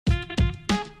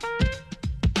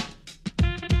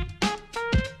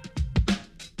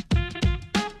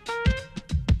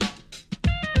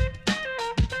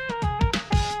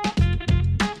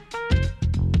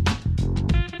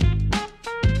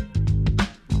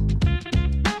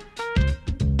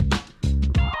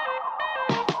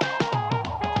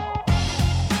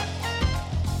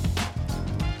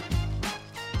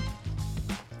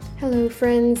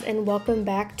friends, and welcome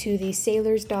back to the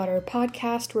Sailor's Daughter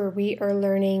podcast, where we are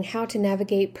learning how to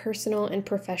navigate personal and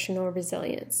professional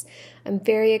resilience. I'm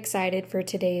very excited for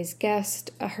today's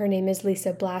guest. Her name is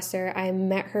Lisa Blasser. I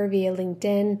met her via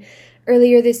LinkedIn.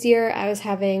 Earlier this year, I was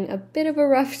having a bit of a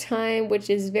rough time, which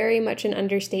is very much an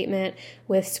understatement,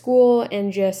 with school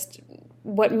and just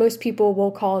what most people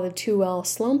will call the 2L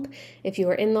slump. If you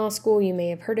are in law school, you may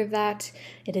have heard of that.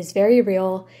 It is very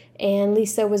real. And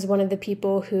Lisa was one of the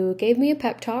people who gave me a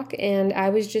pep talk, and I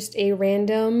was just a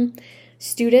random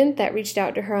student that reached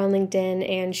out to her on LinkedIn,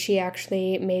 and she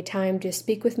actually made time to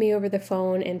speak with me over the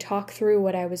phone and talk through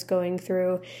what I was going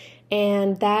through.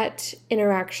 And that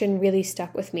interaction really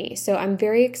stuck with me. So I'm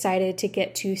very excited to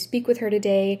get to speak with her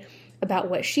today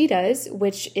about what she does,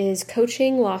 which is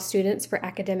coaching law students for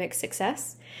academic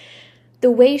success. The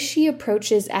way she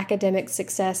approaches academic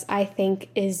success, I think,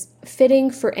 is fitting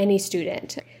for any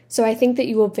student. So I think that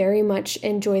you will very much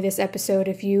enjoy this episode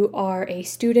if you are a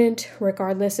student,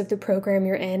 regardless of the program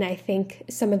you're in. I think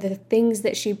some of the things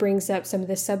that she brings up, some of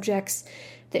the subjects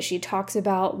that she talks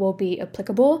about will be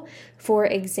applicable. For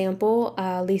example,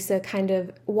 Lisa kind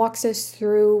of walks us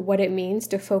through what it means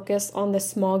to focus on the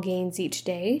small gains each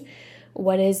day.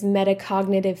 What is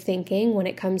metacognitive thinking when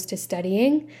it comes to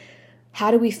studying? How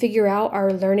do we figure out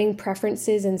our learning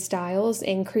preferences and styles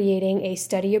in creating a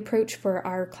study approach for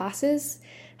our classes?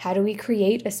 How do we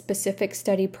create a specific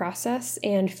study process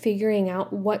and figuring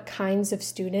out what kinds of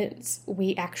students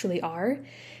we actually are?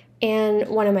 And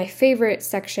one of my favorite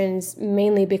sections,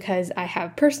 mainly because I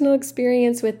have personal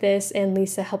experience with this and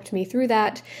Lisa helped me through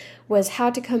that, was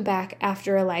how to come back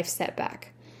after a life setback.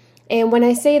 And when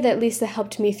I say that Lisa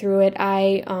helped me through it,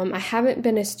 I haven't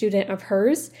been a student of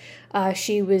hers.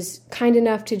 She was kind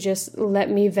enough to just let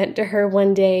me vent to her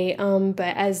one day.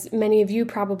 But as many of you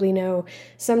probably know,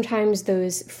 sometimes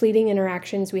those fleeting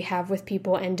interactions we have with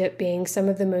people end up being some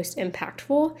of the most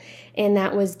impactful. And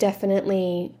that was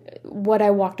definitely what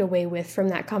I walked away with from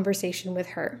that conversation with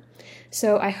her.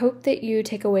 So I hope that you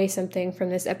take away something from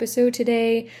this episode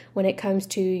today when it comes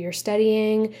to your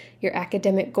studying, your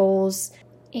academic goals,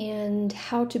 and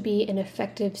how to be an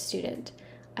effective student.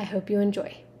 I hope you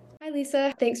enjoy. Hi,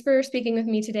 Lisa. Thanks for speaking with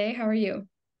me today. How are you?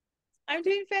 I'm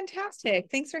doing fantastic.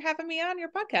 Thanks for having me on your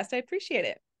podcast. I appreciate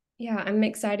it. Yeah, I'm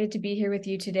excited to be here with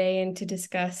you today and to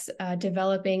discuss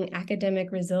developing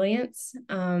academic resilience.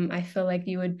 I feel like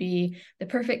you would be the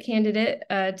perfect candidate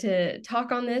to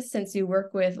talk on this since you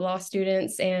work with law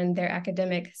students and their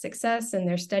academic success and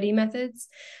their study methods.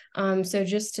 So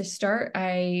just to start,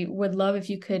 I would love if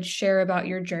you could share about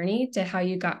your journey to how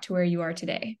you got to where you are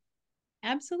today.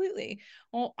 Absolutely.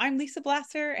 Well, I'm Lisa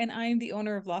Blasser, and I'm the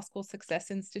owner of Law School Success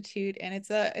Institute, and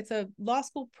it's a law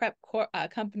school prep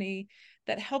company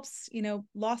that helps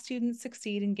law students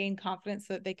succeed and gain confidence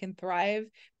so that they can thrive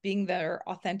being their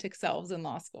authentic selves in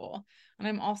law school. And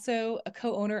I'm also a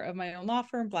co-owner of my own law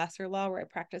firm, Blasser Law, where I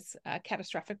practice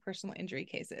catastrophic personal injury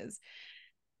cases.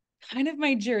 Kind of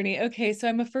my journey. Okay, so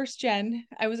I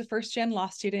was a first gen law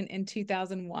student in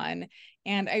 2001,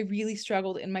 and I really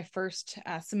struggled in my first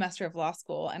semester of law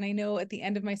school. And I know at the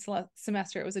end of my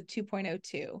semester, it was a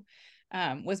 2.02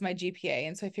 was my GPA.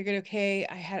 And so I figured, okay,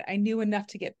 I knew enough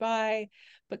to get by,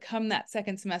 but come that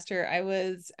second semester, I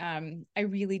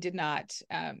really did not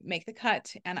make the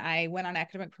cut, and I went on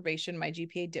academic probation. My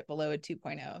GPA dipped below a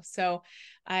 2.0. So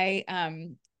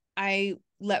I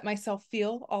let myself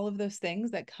feel all of those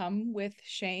things that come with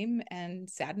shame and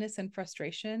sadness and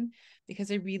frustration,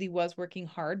 because I really was working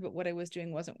hard, but what I was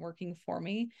doing wasn't working for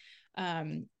me.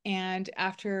 And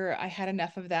after I had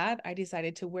enough of that, I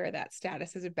decided to wear that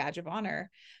status as a badge of honor.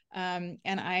 And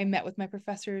I met with my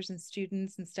professors and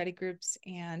students and study groups,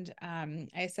 and I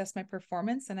assessed my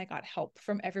performance, and I got help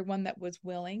from everyone that was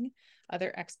willing,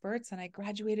 other experts, and I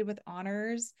graduated with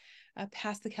honors,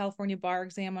 passed the California bar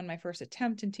exam on my first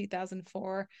attempt in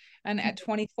 2004. And at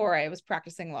 24, I was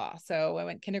practicing law. So I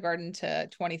went kindergarten to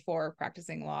 24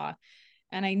 practicing law.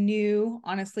 And I knew,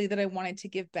 honestly, that I wanted to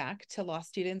give back to law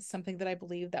students, something that I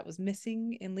believed that was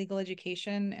missing in legal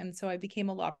education. And so I became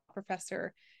a law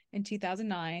professor in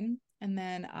 2009. And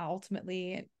then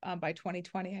ultimately, by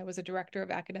 2020, I was a director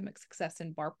of academic success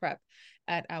in bar prep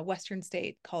at Western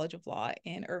State College of Law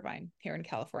in Irvine, here in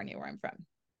California, where I'm from.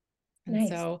 And Nice.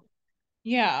 so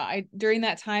yeah, I during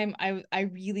that time I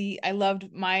loved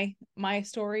my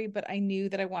story, but I knew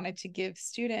that I wanted to give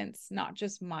students not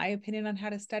just my opinion on how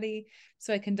to study.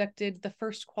 So I conducted the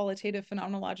first qualitative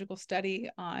phenomenological study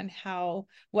on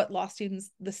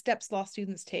the steps law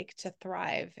students take to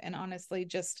thrive, and honestly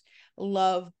just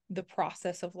love the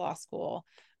process of law school.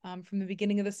 from the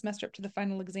beginning of the semester up to the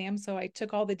final exam. So I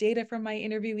took all the data from my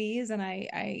interviewees and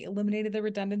I eliminated the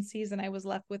redundancies, and I was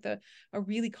left with a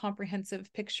really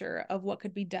comprehensive picture of what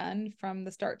could be done from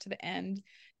the start to the end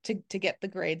to get the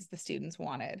grades the students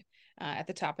wanted at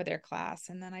the top of their class.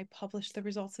 And then I published the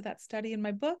results of that study in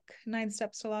my book, 9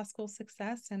 Steps to Law School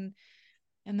Success. And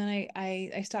then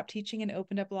I stopped teaching and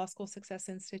opened up Law School Success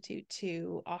Institute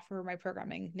to offer my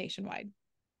programming nationwide.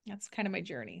 That's kind of my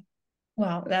journey.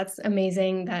 Wow, that's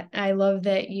amazing. That I love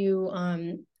that you,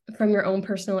 from your own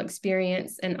personal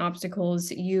experience and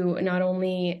obstacles, you not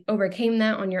only overcame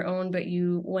that on your own, but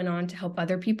you went on to help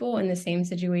other people in the same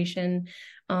situation.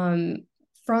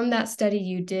 From that study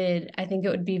you did, I think it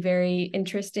would be very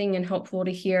interesting and helpful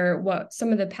to hear what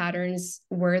some of the patterns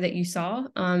were that you saw,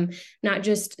 not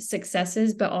just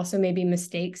successes, but also maybe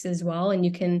mistakes as well. And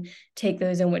you can take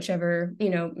those in whichever,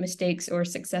 mistakes or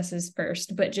successes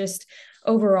first, but just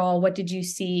overall, what did you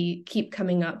see keep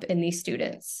coming up in these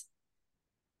students?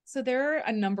 So there are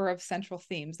a number of central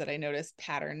themes that I noticed,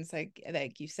 patterns,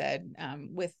 like you said,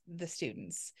 with the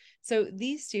students. So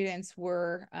these students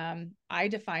were, I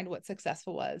defined what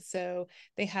successful was. So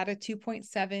they had a 2.7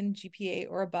 GPA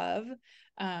or above,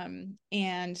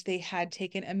 and they had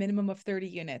taken a minimum of 30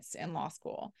 units in law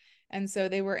school. And so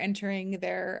they were entering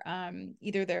their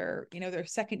either their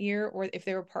second year, or if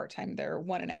they were part-time, their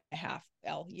 1.5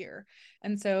 L year.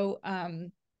 And so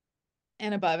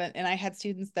and above. And I had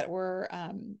students that were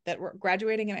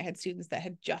graduating, and I had students that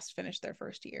had just finished their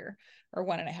first year, or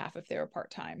 1.5 if they were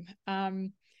part-time.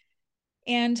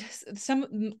 And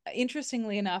some,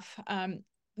 interestingly enough,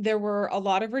 there were a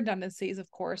lot of redundancies, of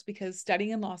course, because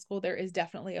studying in law school, there is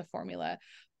definitely a formula,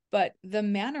 but the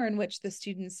manner in which the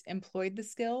students employed the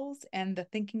skills and the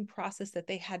thinking process that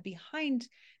they had behind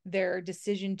their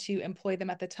decision to employ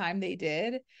them at the time they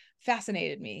did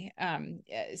fascinated me.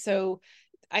 So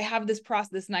I have this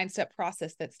 9-step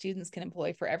process that students can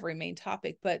employ for every main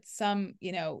topic, but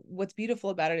what's beautiful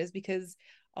about it is because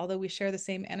although we share the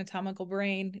same anatomical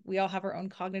brain, we all have our own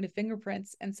cognitive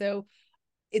fingerprints. And so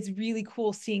it's really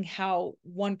cool seeing how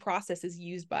one process is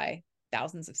used by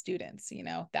thousands of students,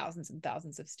 thousands and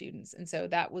thousands of students. And so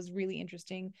that was really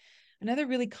interesting. Another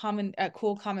really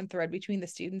cool common thread between the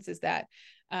students is that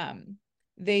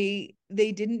they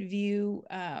didn't view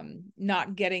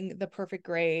not getting the perfect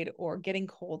grade or getting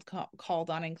called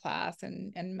on in class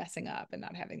and messing up and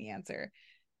not having the answer.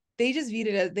 They just viewed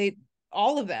it as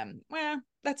all of them, well,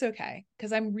 that's okay,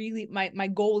 because I'm really, my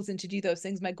goal isn't to do those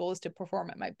things. My goal is to perform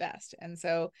at my best. And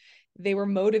so they were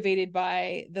motivated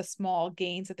by the small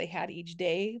gains that they had each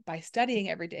day by studying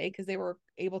every day, because they were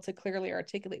able to clearly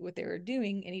articulate what they were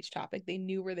doing in each topic. They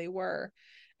knew where they were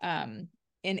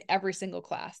in every single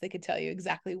class. They could tell you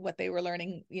exactly what they were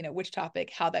learning, which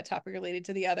topic, how that topic related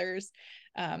to the others.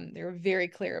 They were very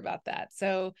clear about that.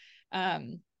 So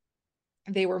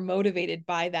they were motivated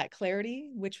by that clarity,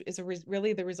 which is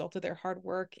really the result of their hard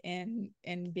work in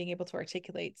being able to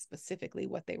articulate specifically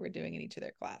what they were doing in each of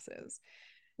their cisses.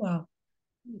 Wow.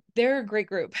 They're a great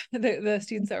group, the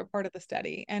students that were part of the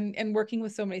study, and working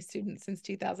with so many students since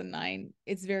 2009.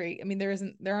 It's very, I mean, there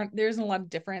isn't a lot of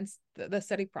difference. The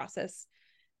study process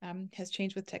has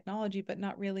changed with technology, but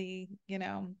not really,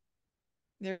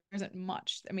 there isn't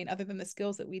much, I mean, other than the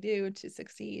skills that we do to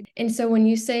succeed. And so when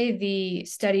you say the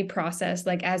study process,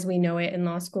 like as we know it in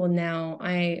law school now,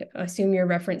 I assume you're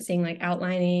referencing like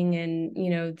outlining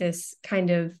and, this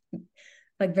kind of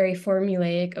like very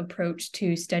formulaic approach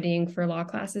to studying for law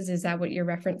classes. Is that what you're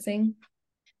referencing?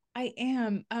 I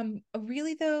am.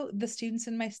 Really though, the students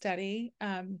in my study,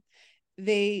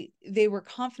 they were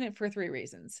confident for 3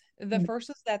 reasons. The first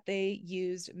was that they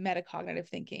used metacognitive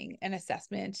thinking and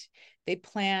assessment. They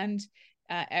planned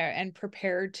and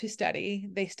prepared to study.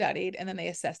 They studied, and then they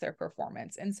assessed their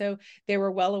performance. And so they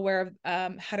were well aware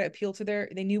of how to appeal to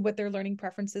they knew what their learning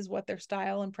preferences, what their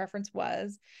style and preference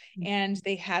was. And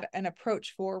they had an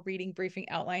approach for reading, briefing,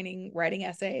 outlining, writing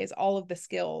essays, all of the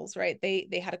skills, right?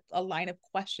 They had a line of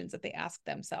questions that they asked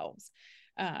themselves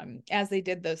as they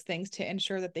did those things to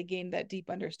ensure that they gained that deep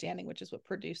understanding, which is what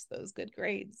produced those good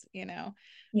grades,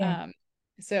 Yeah.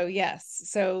 So yes,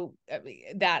 so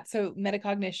so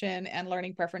metacognition and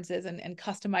learning preferences and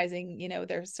customizing,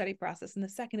 their study process. And the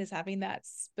second is having that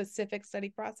specific study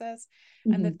process.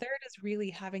 Mm-hmm. And the third is really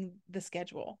having the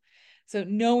schedule. So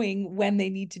knowing when they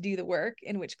need to do the work,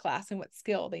 in which class and what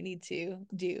skill they need to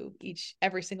do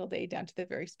every single day down to the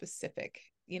very specific,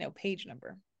 page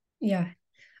number. Yeah.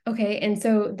 Okay. And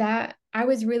so that I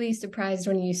was really surprised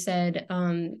when you said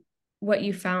what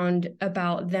you found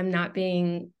about them not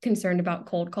being concerned about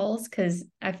cold calls, because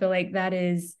I feel like that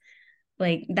is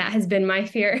like that has been my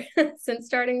fear since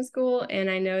starting school. And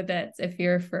I know that's a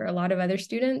fear for a lot of other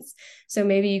students. So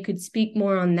maybe you could speak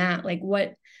more on that. Like,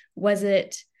 what was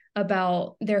it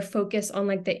about their focus on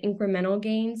like the incremental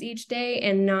gains each day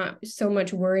and not so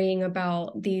much worrying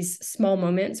about these small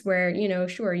moments where,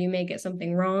 sure, you may get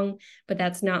something wrong, but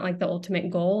that's not like the ultimate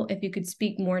goal. If you could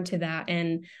speak more to that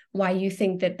and why you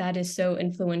think that that is so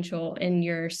influential in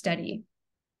your study.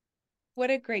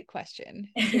 What a great question.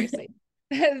 Seriously.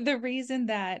 The reason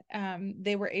that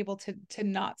they were able to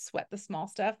not sweat the small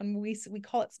stuff, and we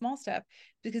call it small stuff,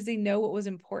 because they know what was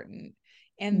important,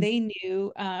 and they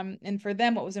knew, and for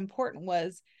them what was important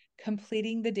was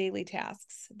completing the daily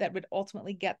tasks that would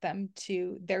ultimately get them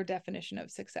to their definition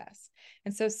of success.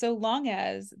 And so long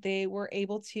as they were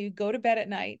able to go to bed at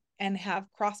night and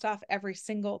have crossed off every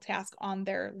single task on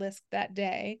their list that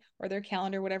day, or their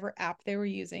calendar, whatever app they were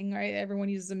using, right? Everyone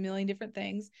uses a million different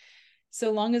things.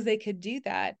 So long as they could do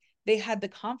that, they had the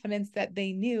confidence that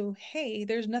they knew, hey,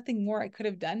 there's nothing more I could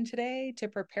have done today to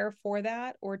prepare for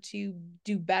that, or to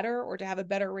do better, or to have a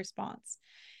better response.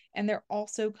 And they're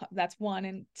also, that's one.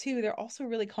 And two, they're also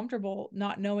really comfortable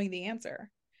not knowing the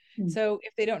answer. So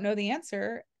if they don't know the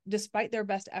answer, despite their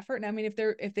best effort, and I mean, if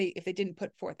they didn't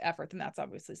put forth effort, then that's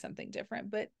obviously something different.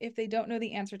 But if they don't know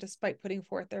the answer despite putting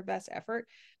forth their best effort,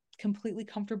 completely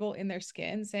comfortable in their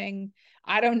skin saying,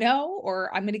 I don't know,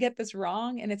 or I'm going to get this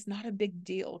wrong. And it's not a big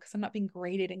deal because I'm not being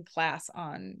graded in class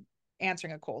on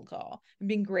answering a cold call. I'm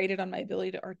being graded on my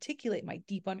ability to articulate my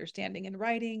deep understanding in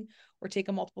writing, or take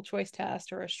a multiple choice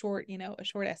test, or a short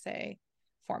essay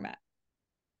format.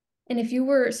 And if you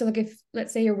were, so like if,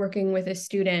 let's say you're working with a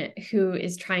student who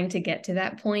is trying to get to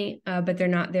that point, but they're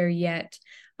not there yet,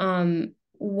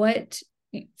 what,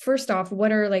 first off,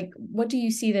 what do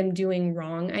you see them doing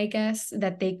wrong, I guess,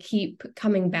 that they keep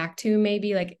coming back to,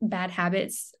 maybe like bad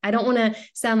habits? I don't want to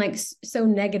sound like so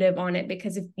negative on it,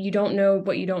 because if you don't know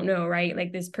what you don't know, right?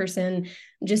 Like this person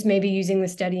just maybe using the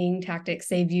studying tactics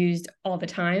they've used all the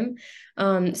time.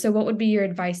 So what would be your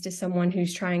advice to someone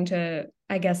who's trying to,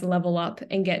 I guess, level up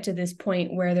and get to this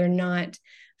point where they're not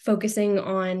focusing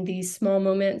on these small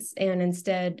moments and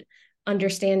instead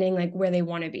understanding like where they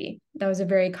want to be? That was a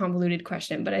very convoluted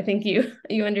question, but I think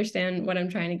you understand what I'm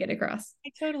trying to get across.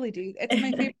 I totally do. It's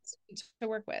my favorite student to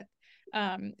work with.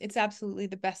 It's absolutely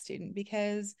the best student,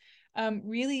 because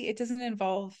really it doesn't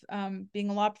involve being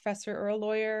a law professor or a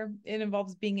lawyer. It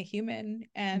involves being a human,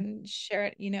 and share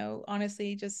it,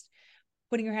 honestly, just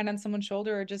putting your hand on someone's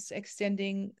shoulder, or just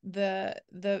extending the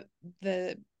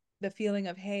feeling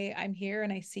of, hey, I'm here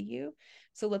and I see you.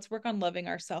 So let's work on loving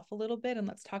ourselves a little bit, and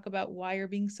let's talk about why you're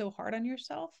being so hard on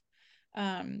yourself.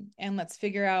 And let's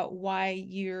figure out why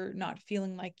you're not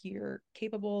feeling like you're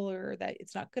capable, or that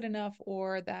it's not good enough,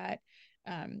 or that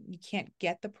you can't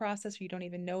get the process, or you don't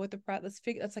even know what the process.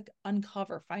 Let's like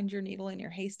uncover, find your needle in your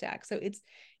haystack. So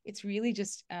it's really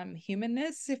just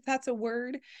humanness, if that's a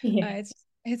word. Yeah.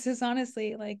 It's just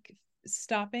honestly like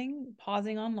stopping,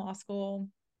 pausing on law school,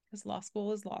 because law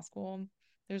school is law school.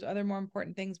 There's other more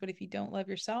important things, but if you don't love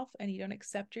yourself, and you don't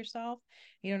accept yourself,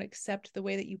 you don't accept the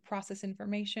way that you process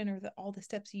information, or all the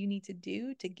steps you need to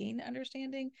do to gain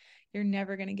understanding, you're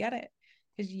never going to get it,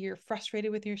 because you're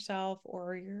frustrated with yourself,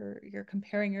 or you're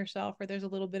comparing yourself, or there's a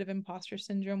little bit of imposter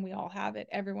syndrome. We all have it.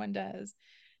 Everyone does.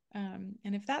 And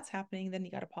if that's happening, then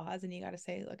you got to pause, and you got to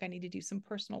say, look, I need to do some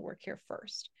personal work here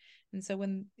first. And so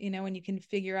when you can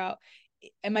figure out,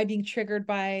 am I being triggered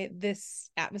by this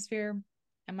atmosphere?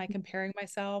 Am I comparing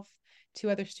myself to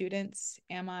other students?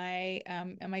 Am I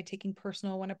taking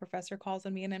personal when a professor calls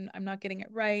on me and I'm not getting it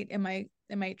right? Am I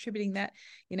attributing that,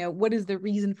 what is the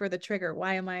reason for the trigger?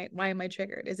 Why am I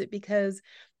triggered? Is it because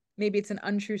maybe it's an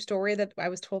untrue story that I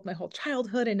was told my whole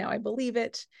childhood and now I believe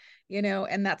it,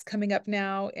 and that's coming up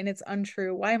now and it's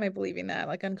untrue. Why am I believing that?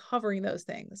 Like uncovering those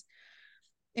things.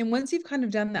 And once you've kind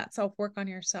of done that self work on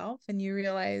yourself, and you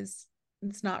realize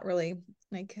it's not really,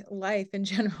 like, life in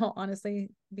general,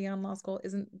 honestly, beyond law school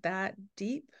isn't that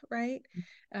deep, right?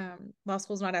 Law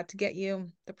school's not out to get you.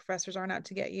 The professors aren't out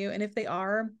to get you. And if they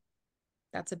are,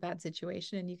 that's a bad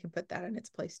situation, and you can put that in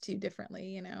its place too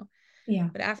differently. Yeah.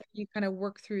 But after you kind of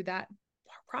work through that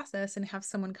process and have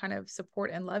someone kind of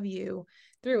support and love you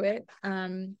through it,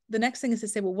 the next thing is to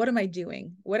say, well, what am I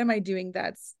doing? What am I doing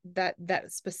that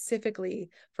specifically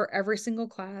for every single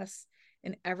class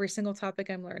and every single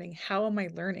topic I'm learning? How am I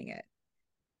learning it?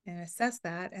 And assess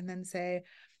that, and then say,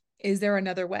 is there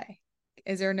another way?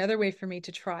 Is there another way for me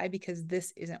to try, because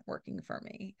this isn't working for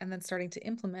me? And then starting to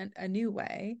implement a new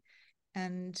way,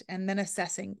 and then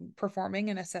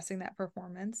performing and assessing that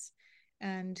performance,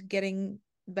 and getting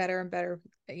better and better.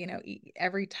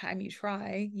 Every time you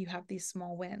try, you have these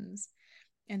small wins,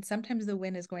 And sometimes the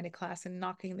win is going to class and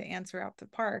knocking the answer out the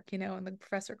park, and the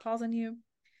professor calls on you.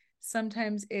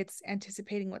 Sometimes it's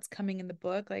anticipating what's coming in the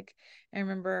book. Like I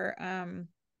remember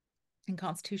in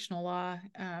constitutional law,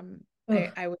 Oh.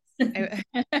 I was I,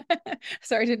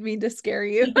 sorry, I didn't mean to scare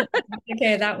you.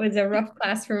 Okay, that was a rough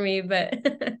class for me, but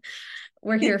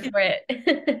we're here for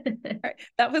it. Right.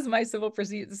 That was my civil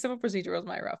procedure. The civil procedure was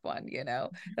my rough one,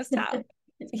 That's tough.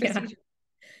 It's Yeah. procedure.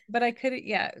 But I could,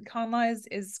 yeah, con law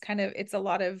is kind of,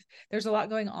 there's a lot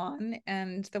going on,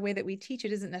 and the way that we teach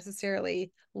it isn't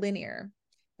necessarily linear.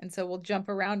 And so we'll jump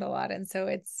around a lot. And so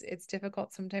it's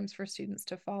difficult sometimes for students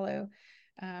to follow.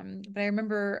 But I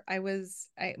remember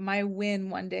my win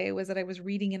one day was that I was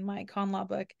reading in my con law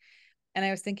book, and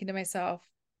I was thinking to myself,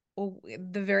 well,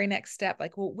 the very next step,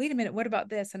 like, well, wait a minute, what about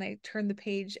this? And I turned the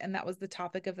page, and that was the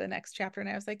topic of the next chapter. And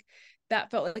I was like, that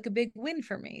felt like a big win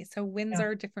for me. So wins Yeah.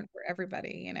 are different for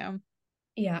everybody.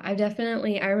 Yeah, I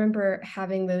remember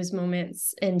having those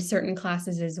moments in certain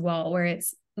classes as well, where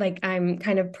it's like I'm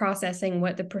kind of processing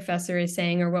what the professor is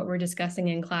saying or what we're discussing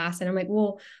in class. And I'm like,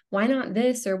 well, why not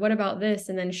this? Or what about this?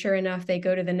 And then sure enough, they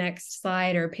go to the next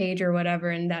slide or page or whatever,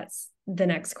 and that's the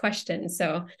next question.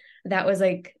 So that was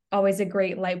like always a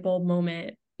great light bulb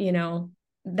moment,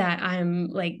 that I'm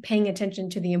like paying attention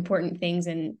to the important things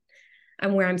and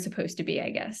I'm where I'm supposed to be, I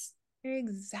guess.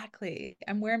 Exactly.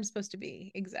 I'm where I'm supposed to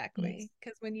be. Yes. Exactly.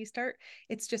 Because when you start,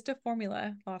 it's just a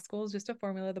formula. Law school is just a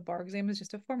formula. The bar exam is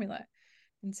just a formula.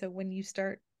 And so when you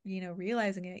start,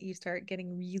 realizing it, you start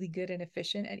getting really good and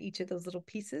efficient at each of those little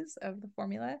pieces of the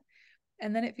formula.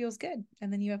 And then it feels good.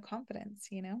 And then you have confidence.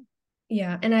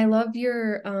 Yeah, and I love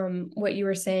your what you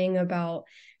were saying about,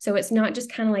 so it's not just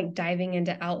kind of like diving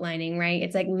into outlining, right?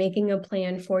 It's like making a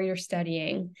plan for your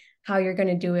studying, how you're going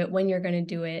to do it, when you're going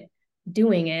to do it,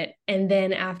 doing it, and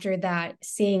then after that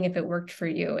seeing if it worked for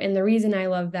you. And the reason I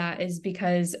love that is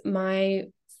because my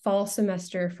fall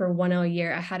semester for 1L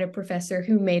year, I had a professor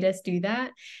who made us do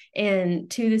that. And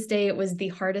to this day it was the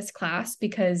hardest class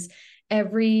because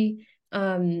every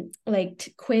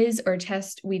quiz or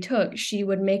test we took, she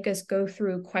would make us go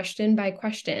through question by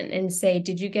question and say,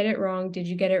 did you get it wrong? Did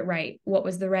you get it right? What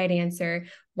was the right answer?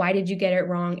 Why did you get it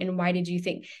wrong? And why did you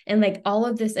think? And like all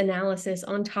of this analysis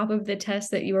on top of the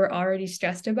test that you were already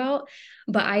stressed about.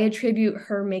 But I attribute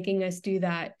her making us do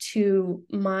that to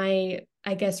my,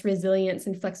 I guess, resilience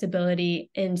and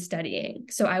flexibility in studying.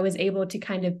 So I was able to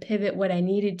kind of pivot what I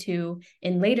needed to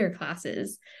in later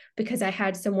classes because I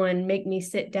had someone make me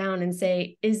sit down and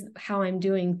say, is how I'm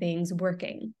doing things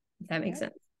working? If that makes Yeah.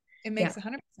 sense. It Yeah. makes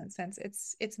 100% sense.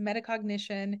 It's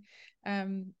metacognition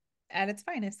um, at its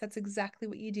finest. That's exactly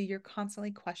what you do. You're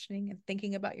constantly questioning and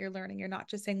thinking about your learning. You're not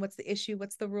just saying, what's the issue?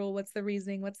 What's the rule? What's the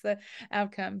reasoning? What's the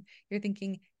outcome? You're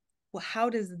thinking, well, how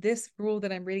does this rule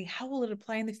that I'm reading, how will it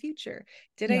apply in the future?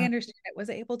 Did I Yeah. understand it? Was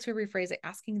I able to rephrase it?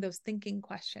 Asking those thinking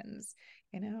questions,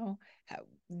 how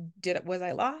was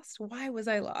I lost? Why was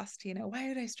I lost? Why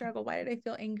did I struggle? Why did I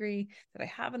feel angry? Did I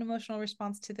have an emotional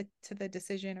response to the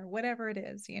decision or whatever it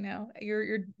is?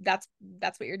 You're that's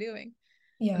what you're doing.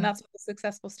 And Yeah. that's what the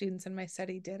successful students in my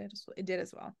study did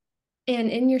as well.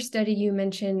 And in your study, you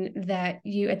mentioned that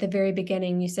you, at the very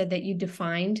beginning, you said that you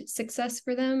defined success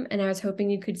for them. And I was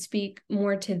hoping you could speak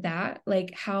more to that,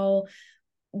 like how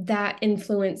that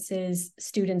influences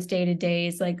students' day to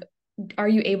days. Like, are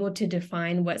you able to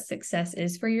define what success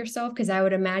is for yourself? Because I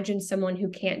would imagine someone who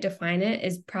can't define it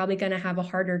is probably going to have a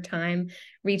harder time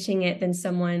reaching it than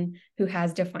someone who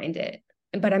has defined it.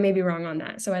 But I may be wrong on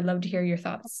that. So I'd love to hear your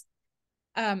thoughts.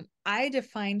 I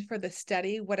defined for the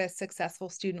study what a successful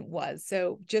student was.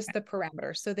 So just the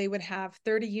parameters. So they would have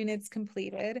 30 units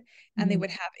completed and they Mhm.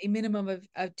 would have a minimum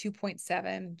of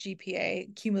 2.7 GPA,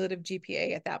 cumulative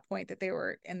GPA at that point that they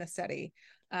were in the study.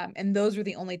 And those were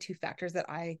the only two factors that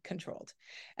I controlled.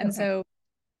 And Okay.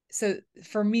 so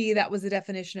for me, that was the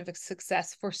definition of a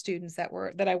success for students that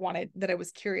I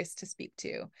was curious to speak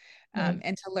to, Nice.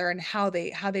 and to learn how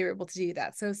they were able to do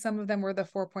that. So some of them were the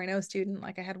 4.0 student.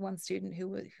 Like I had one student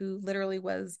who literally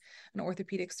was an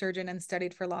orthopedic surgeon and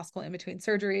studied for law school in between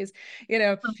surgeries,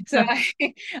 so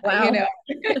Wow.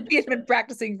 he had been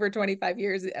practicing for 25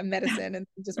 years in medicine and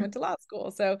just went to law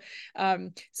school. So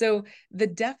the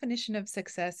definition of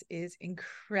success is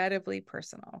incredibly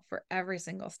personal for every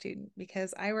single student,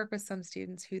 because I work with some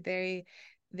students who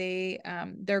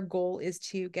their goal is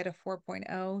to get a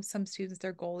 4.0. Some students,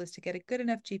 their goal is to get a good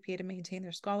enough GPA to maintain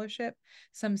their scholarship.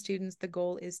 Some students, the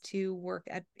goal is to work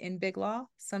in big law.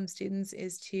 Some students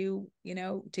is to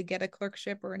get a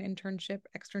clerkship or an internship,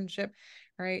 externship,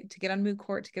 right? To get on moot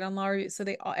court, to get on law review. So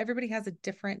everybody has a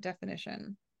different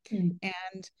definition. Mm.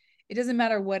 And it doesn't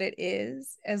matter what it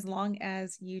is, as long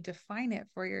as you define it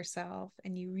for yourself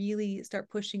and you really start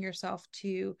pushing yourself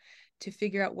to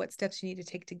figure out what steps you need to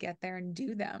take to get there and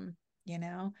do them, do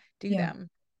Yeah. them.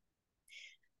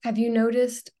 Have you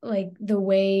noticed like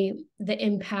the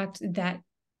impact that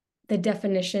the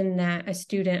definition that a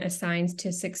student assigns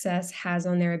to success has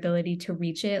on their ability to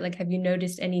reach it? Like, have you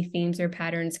noticed any themes or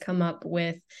patterns come up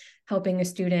with helping a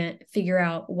student figure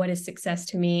out what is success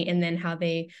to me and then how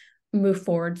they move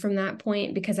forward from that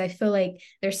point? Because I feel like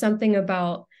there's something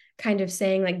about kind of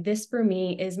saying like, this for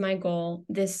me is my goal,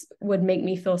 this would make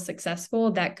me feel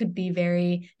successful, that could be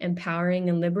very empowering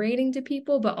and liberating to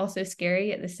people, but also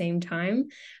scary at the same time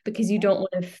because you don't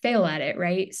want to fail at it,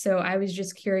 right? So I was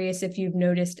just curious if you've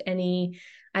noticed any,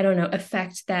 I don't know,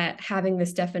 effect that having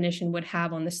this definition would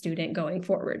have on the student going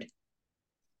forward.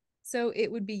 So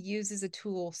it would be used as a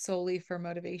tool solely for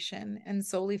motivation and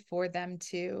solely for them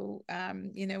to,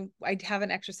 I have an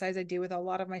exercise I do with a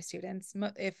lot of my students.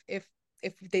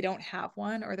 If they don't have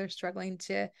one or they're struggling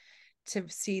to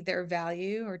see their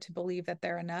value or to believe that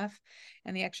they're enough,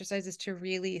 and the exercise is to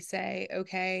really say,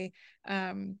 okay,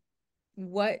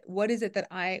 what is it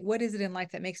what is it in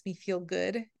life that makes me feel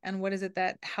good, and what is it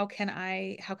that how can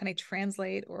I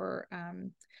translate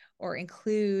or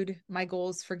include my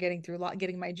goals for getting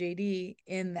my JD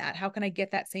in that? How can I get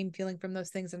that same feeling from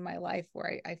those things in my life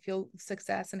where I feel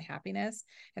success and happiness?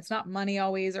 It's not money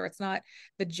always, or it's not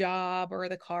the job or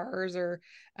the cars or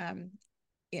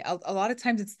a lot of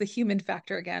times it's the human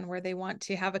factor again, where they want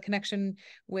to have a connection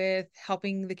with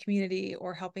helping the community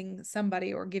or helping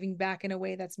somebody or giving back in a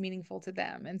way that's meaningful to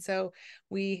them. And so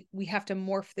we have to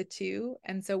morph the two.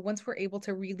 And so once we're able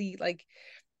to really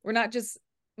we're not just,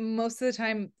 most of the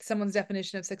time someone's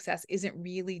definition of success isn't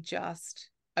really just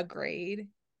a grade,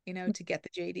 to get the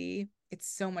JD. It's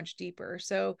so much deeper.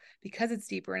 So because it's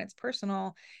deeper and it's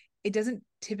personal, it doesn't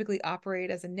typically operate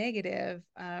as a negative.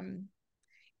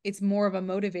 It's more of a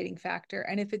motivating factor.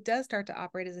 And if it does start to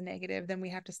operate as a negative, then we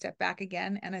have to step back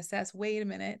again and assess, wait a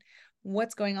minute,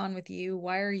 what's going on with you?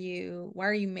 Why are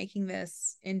you making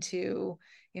this into,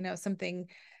 something,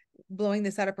 blowing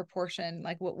this out of proportion?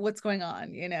 Like what's going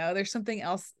on? There's something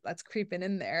else that's creeping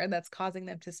in there that's causing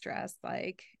them to stress,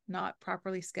 like not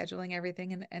properly scheduling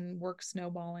everything and work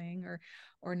snowballing,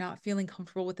 or not feeling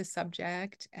comfortable with the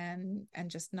subject and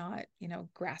just not,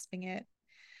 grasping it.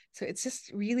 So it's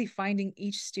just really finding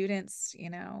each student's,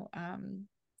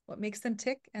 what makes them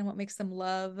tick and what makes them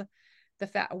love the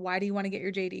fact. Why do you want to get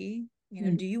your JD?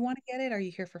 Do you want to get it? Are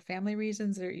you here for family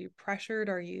reasons? Are you pressured?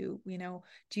 Are you,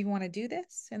 do you want to do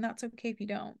this? And that's okay if you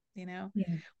don't, Yeah.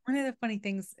 One of the funny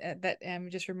things that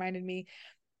just reminded me.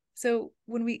 So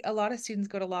when a lot of students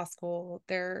go to law school,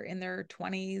 they're in their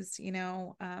 20s,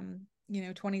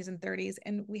 20s and 30s,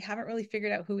 and we haven't really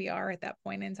figured out who we are at that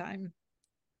point in time.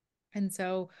 And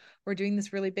so we're doing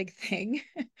this really big thing.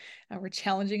 We're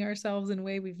challenging ourselves in a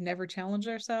way we've never challenged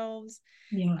ourselves,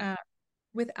 Yeah. uh,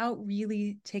 without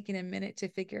really taking a minute to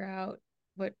figure out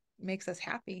what makes us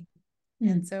happy.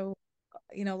 And Mm. so,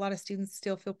 a lot of students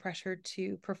still feel pressured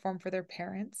to perform for their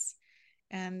parents.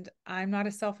 And I'm not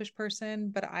a selfish person,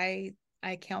 but I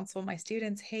counsel my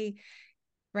students, hey,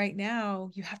 right now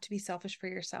you have to be selfish for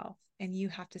yourself and you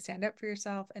have to stand up for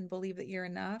yourself and believe that you're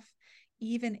enough,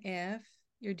 even if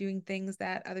you're doing things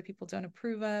that other people don't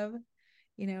approve of.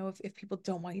 If people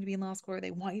don't want you to be in law school or they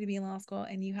want you to be in law school,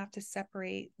 and you have to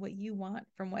separate what you want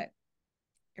from what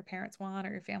your parents want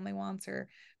or your family wants or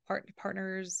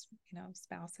partners,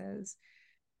 spouses.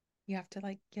 You have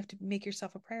to make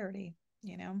yourself a priority.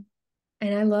 And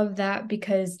I love that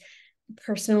because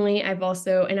personally, I've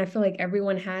also, and I feel like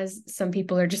everyone has, some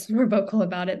people are just more vocal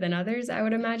about it than others, I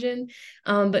would imagine.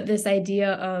 But this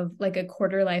idea of like a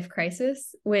quarter life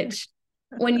crisis, which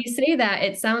when you say that,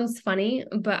 it sounds funny,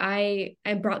 but I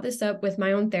brought this up with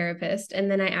my own therapist, and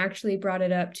then I actually brought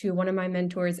it up to one of my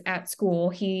mentors at school.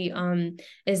 He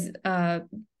is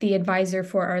the advisor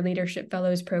for our leadership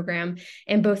fellows program,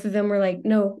 and both of them were like,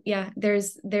 no, yeah,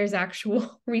 there's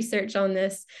actual research on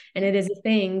this, and it is a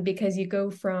thing because you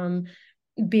go from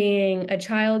being a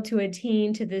child to a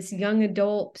teen to this young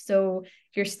adult, so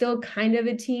you're still kind of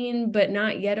a teen but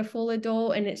not yet a full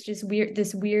adult, and it's just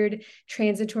this weird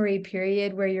transitory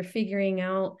period where you're figuring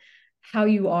out how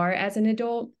you are as an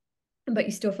adult, but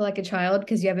you still feel like a child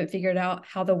because you haven't figured out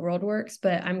how the world works.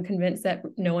 But I'm convinced that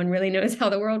no one really knows how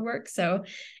the world works, so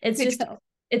it's just,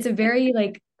 it's a very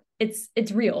like,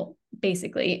 it's real,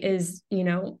 basically, is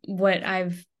what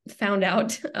I've found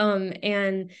out.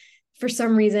 And for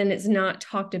some reason it's not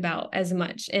talked about as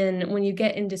much. And when you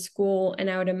get into school,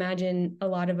 and I would imagine a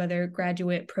lot of other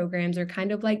graduate programs are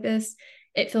kind of like this,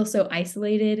 it feels so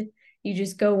isolated. You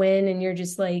just go in and you're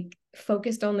just like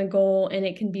focused on the goal, and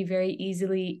it can be very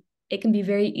easy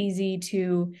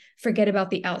to forget about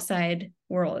the outside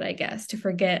world, I guess, to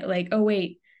forget like, oh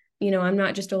wait, I'm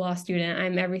not just a law student,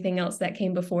 I'm everything else that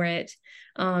came before it.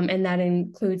 And that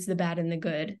includes the bad and the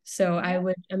good. So I Yeah,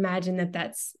 would imagine that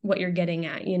that's what you're getting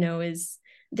at, is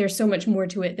there's so much more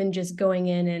to it than just going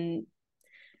in and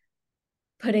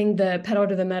putting the pedal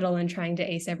to the metal and trying to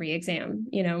ace every exam.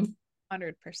 100%,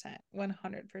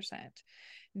 100%.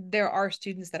 There are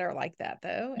students that are like that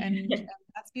though, and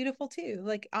that's beautiful too.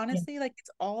 Like Yeah. honestly, like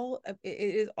it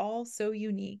is all so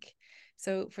unique.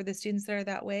 So for the students that are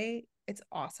that way, it's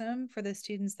awesome. For the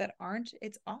students that aren't,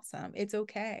 it's awesome. It's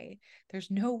okay. There's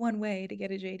no one way to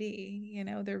get a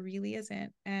JD, there really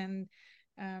isn't. Um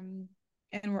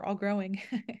and we're all growing.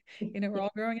 We're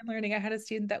all growing and learning. I had a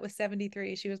student that was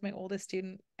 73. She was my oldest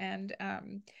student, and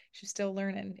she's still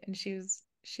learning, and she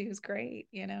was great.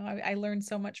 I learned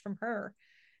so much from her,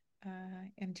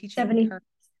 and teaching 70 her.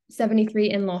 73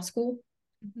 in law school.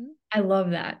 Mhm. I love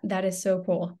that. That is so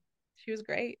cool. She was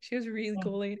great. She was a really Yeah.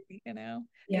 cool lady. I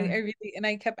Yeah. really, and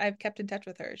I've kept in touch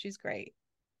with her. She's great.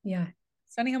 Yeah.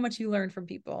 It's funny how much you learn from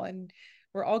people, and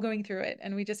we're all going through it,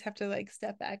 and we just have to like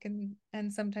step back and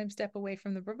sometimes step away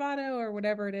from the bravado or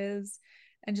whatever it is,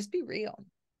 and just be real.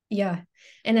 Yeah.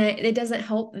 And it doesn't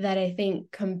help that I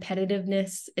think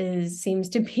competitiveness seems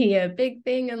to be a big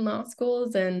thing in law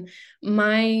schools. And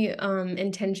my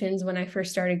intentions when I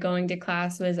first started going to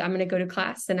class was I'm going to go to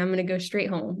class and I'm going to go straight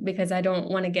home because I don't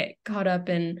want to get caught up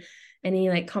in any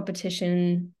like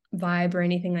competition vibe or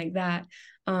anything like that.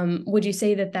 Would you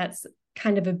say that that's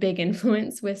kind of a big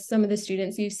influence with some of the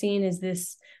students you've seen? Is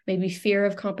this maybe fear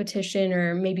of competition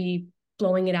or maybe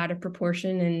blowing it out of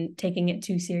proportion and taking it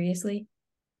too seriously?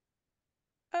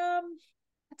 Um,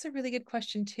 that's a really good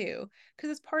question too, because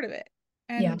it's part of it.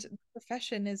 Yeah. And the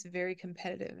profession is very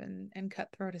competitive and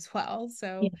cutthroat as well. Yeah.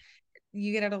 So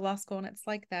you get out of law school and it's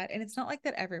like that. And it's not like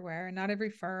that everywhere, and not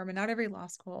every firm and not every law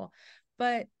school,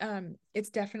 but it's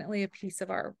definitely a piece of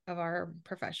our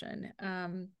profession.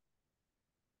 And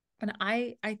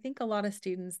I think a lot of the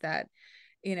students that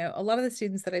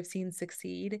I've seen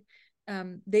succeed,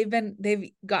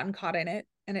 they've gotten caught in it,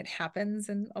 and it happens.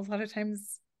 And a lot of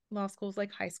times law school is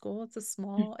like high school. It's a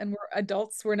small, and we're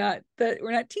adults. We're not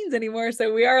teens anymore.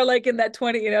 So we are like in that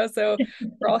 20, so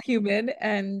we're all human.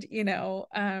 And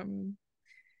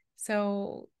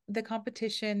so the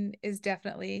competition it's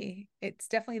definitely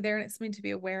there, and it's something to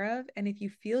be aware of. And if you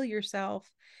feel yourself,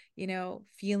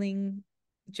 feeling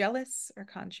jealous or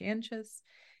conscientious,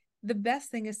 the best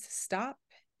thing is to stop,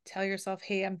 tell yourself,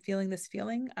 hey, I'm feeling this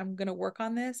feeling. I'm going to work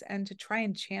on this, and to try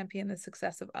and champion the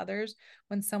success of others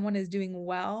when someone is doing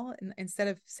well. And instead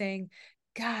of saying,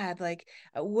 God, like,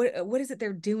 what is it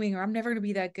they're doing? Or I'm never going to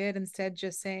be that good. Instead,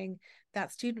 just saying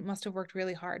that student must have worked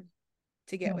really hard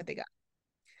to get Yeah. what they got.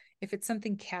 If it's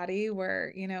something catty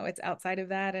where, it's outside of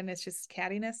that and it's just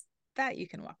cattiness, that you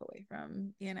can walk away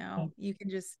from. You can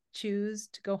just choose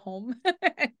to go home and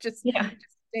Yeah. just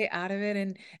stay out of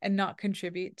it, and not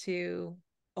contribute to,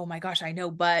 oh my gosh, I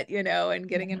know, but, and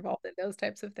getting Yeah. involved in those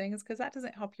types of things, because that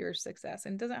doesn't help your success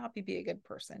and doesn't help you be a good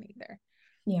person either.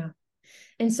 Yeah.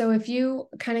 And so if you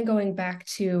kind of going back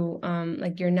to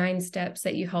like your 9 steps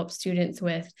that you help students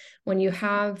with, when you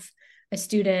have a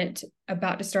student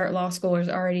about to start law school or has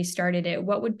already started it,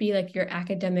 what would be like your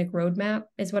academic roadmap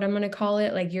is what I'm going to call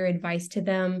it, like your advice to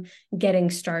them getting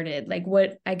started? Like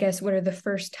what are the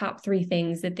first top 3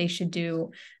 things that they should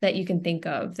do that you can think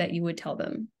of that you would tell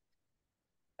them?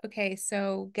 Okay,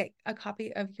 so get a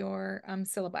copy of your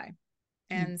syllabi.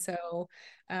 And so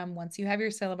once you have your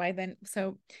syllabi, then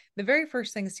so the very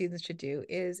first thing students should do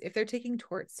is, if they're taking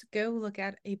torts, go look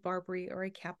at a Barbary or a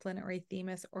Kaplan or a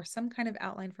Themis or some kind of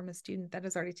outline from a student that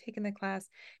has already taken the class,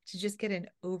 to just get an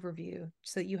overview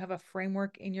so that you have a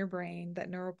framework in your brain,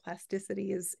 that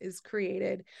neuroplasticity is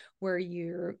created, where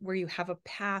you have a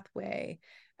pathway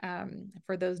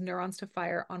for those neurons to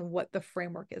fire on what the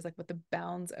framework is, like what the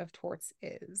bounds of torts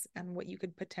is and what you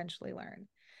could potentially learn.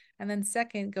 And then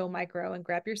second, go micro and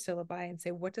grab your syllabi and say,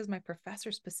 what does my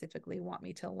professor specifically want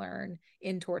me to learn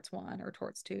in torts 1 or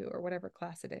torts 2 or whatever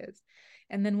class it is?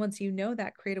 And then once you know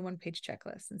that, create a 1-page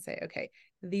checklist and say, okay,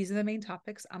 these are the main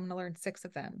topics. I'm going to learn 6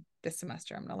 of them this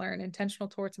semester. I'm going to learn intentional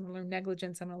torts. I'm going to learn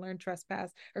negligence. I'm going to learn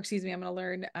trespass, or excuse me, I'm going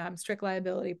to learn strict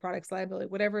liability, products liability,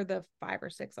 whatever the 5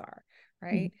 or 6 are,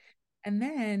 right? And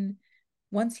then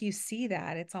once you see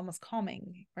that, it's almost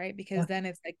calming, right? Because Yeah. then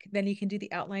it's like, then you can do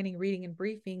the outlining, reading, and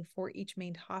briefing for each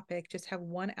main topic. Just have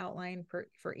one outline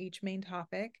for each main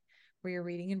topic, where you're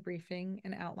reading and briefing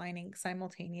and outlining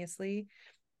simultaneously.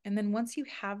 And then once you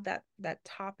have that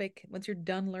topic, once you're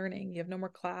done learning, you have no more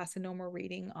class and no more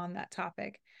reading on that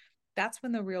topic, that's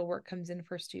when the real work comes in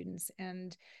for students.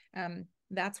 And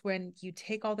that's when you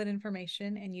take all that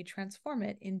information and you transform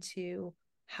it into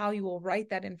how you will write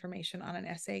that information on an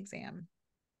essay exam.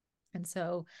 And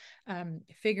so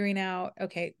figuring out,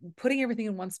 okay, putting everything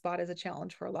in one spot is a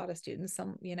challenge for a lot of students,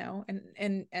 some,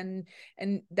 and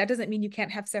that doesn't mean you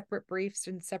can't have separate briefs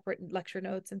and separate lecture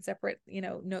notes and separate,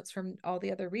 notes from all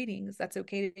the other readings. That's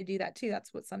okay to do that too.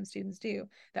 That's what some students do.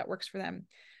 That works for them.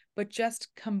 But just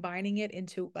combining it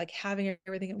into like having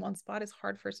everything in one spot is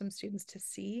hard for some students to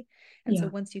see. And so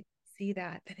Yeah. once you see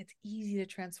that, then it's easy to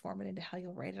transform it into how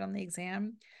you'll write it on the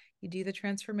exam. You do the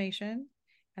transformation,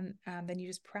 and then you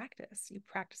just practice. You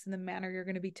practice in the manner you're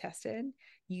going to be tested,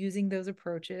 using those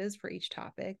approaches for each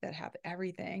topic that have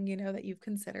everything, that you've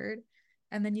considered.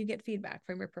 And then you get feedback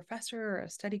from your professor or a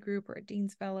study group or a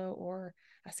dean's fellow or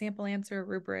a sample answer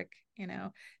rubric.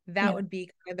 That Yeah. would be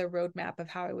kind of the roadmap of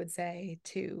how I would say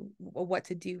to what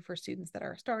to do for students that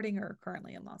are starting or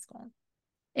currently in law school.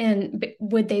 And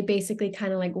would they basically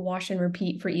kind of like wash and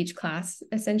repeat for each class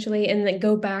essentially, and then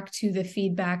go back to the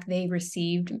feedback they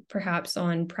received perhaps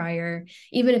on prior,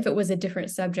 even if it was a different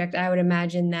subject? I would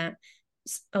imagine that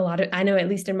I know, at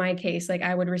least in my case, like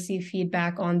I would receive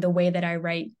feedback on the way that I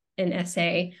write an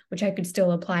essay, which I could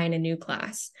still apply in a new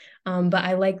class. But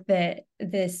I like that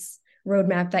this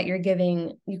roadmap that you're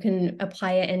giving, you can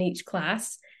apply it in each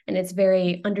class, and it's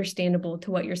very understandable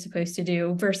to what you're supposed to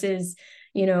do versus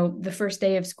the first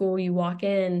day of school, you walk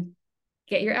in,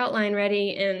 get your outline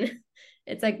ready, and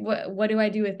it's like, what do I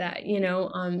do with that?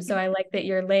 So I like that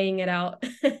you're laying it out.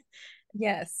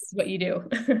 Yes. What you do.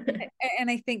 And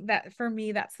I think that for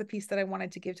me, that's the piece that I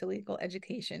wanted to give to legal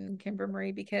education, Kimber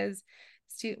Marie, because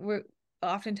we're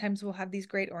oftentimes we'll have these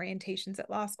great orientations at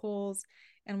law schools,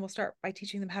 and we'll start by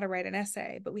teaching them how to write an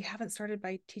essay, but we haven't started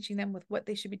by teaching them with what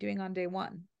they should be doing on day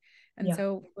one. And Yeah.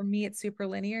 so for me, it's super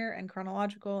linear and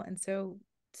chronological. And so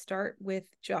start with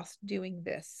just doing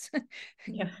this.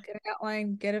 Yeah. Get an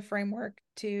outline, get a framework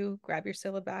to grab your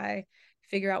syllabi,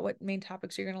 figure out what main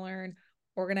topics you're going to learn,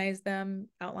 organize them,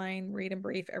 outline, read and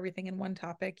brief everything in one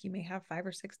topic. You may have 5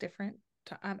 or 6 different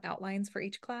outlines for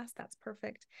each class. That's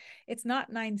perfect. It's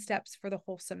not 9 steps for the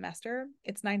whole semester.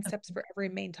 It's 9 steps for every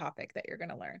main topic that you're going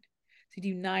to learn. So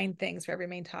you do 9 things for every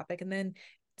main topic. And then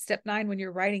step 9, when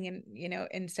you're writing and,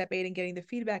 in step 8 and getting the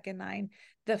feedback in 9,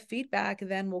 the feedback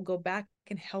then will go back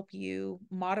and help you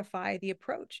modify the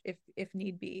approach if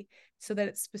need be, so that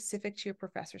it's specific to your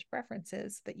professor's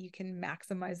preferences, that you can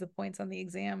maximize the points on the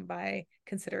exam by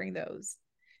considering those.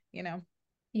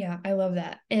 Yeah, I love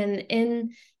that. And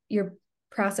in your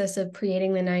process of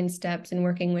creating the 9 steps and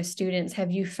working with students,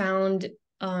 have you found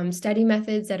study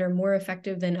methods that are more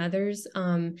effective than others?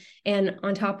 And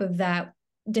on top of that,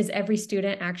 does every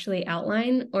student actually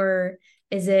outline, or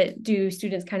do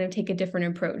students kind of take a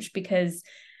different approach? Because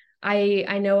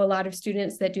I know a lot of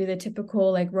students that do the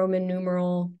typical like Roman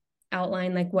numeral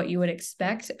outline, like what you would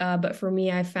expect. But for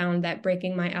me, I found that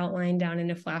breaking my outline down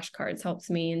into flashcards helps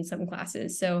me in some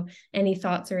classes. So any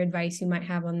thoughts or advice you might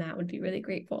have on that would be really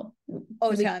grateful. Oh,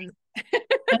 Really. tons.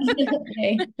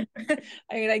 Okay.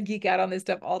 I mean, I geek out on this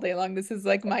stuff all day long. This is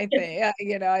like my thing.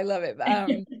 I love it.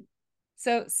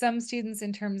 So some students,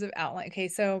 in terms of outline, okay,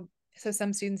 so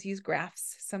some students use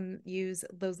graphs, some use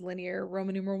those linear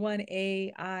Roman numeral 1,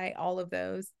 A, I, all of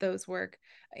those work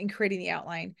in creating the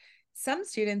outline. Some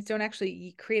students don't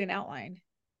actually create an outline.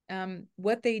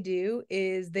 What they do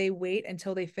is they wait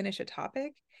until they finish a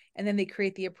topic, and then they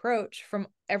create the approach from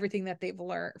everything that they've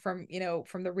learned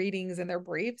from the readings and their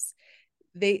briefs.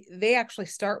 They actually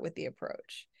start with the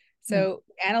approach. Yeah. So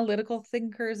analytical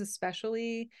thinkers,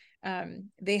 especially,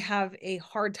 they have a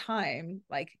hard time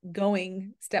like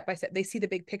going step by step. They see the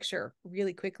big picture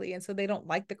really quickly, and so they don't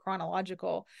like the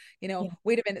chronological. Yeah.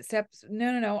 Wait a minute, steps.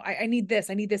 No. I need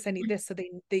this. I need this. I need this. So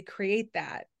they create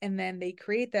that, and then they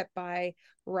create that by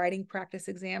writing practice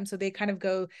exams. So they kind of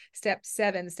go step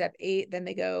 7, step 8, then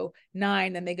they go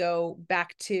 9, then they go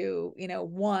back to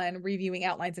 1, reviewing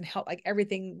outlines and help, like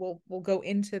everything will go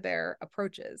into their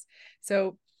approaches.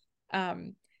 So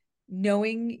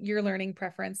knowing your learning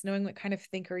preference, knowing what kind of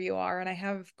thinker you are, and I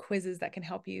have quizzes that can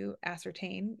help you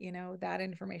ascertain that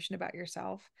information about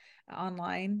yourself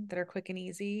online that are quick and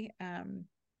easy.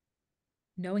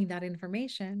 Knowing that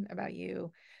information about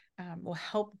you will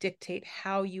help dictate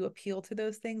how you appeal to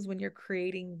those things when you're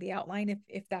creating the outline,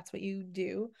 if that's what you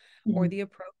do, or Mhm. the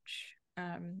approach.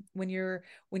 When you're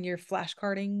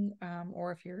flashcarding,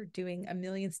 or if you're doing a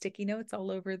million sticky notes all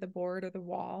over the board or the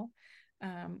wall,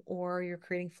 or you're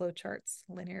creating flowcharts,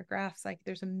 linear graphs, like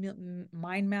there's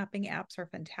mind mapping apps are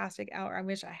fantastic. I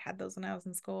wish I had those when I was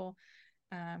in school.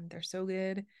 They're so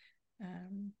good.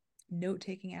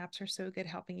 note-taking apps are so good,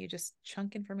 helping you just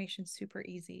chunk information super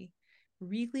easy.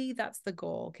 Really, that's the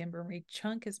goal, Kimberly.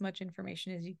 Chunk as much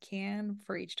information as you can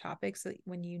for each topic so that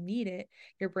when you need it,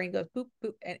 your brain goes boop,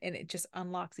 boop, and it just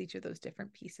unlocks each of those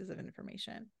different pieces of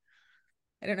information.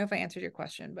 I don't know if I answered your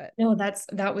question, but No,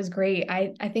 that was great.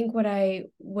 I think what I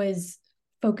was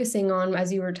focusing on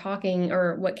as you were talking,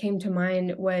 or what came to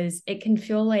mind, was it can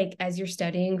feel like as you're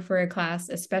studying for a class,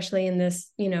 especially in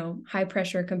this, high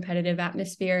pressure competitive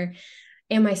atmosphere,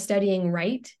 am I studying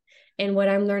right? And what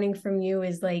I'm learning from you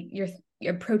is like you're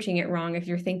approaching it wrong if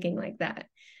you're thinking like that.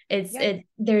 yeah,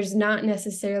 There's not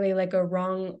necessarily like a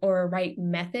wrong or a right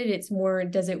method. It's more,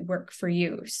 does it work for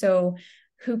you? So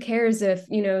who cares if,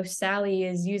 Sally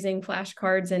is using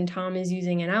flashcards and Tom is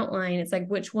using an outline? It's like,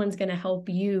 which one's going to help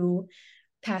you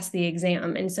pass the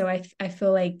exam? And so I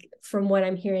feel like from what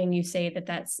I'm hearing you say,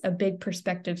 that's a big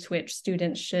perspective switch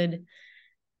students should,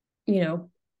 you know,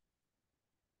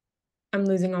 I'm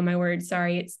losing all my words.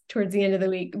 Sorry, it's towards the end of the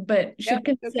week, but yeah, should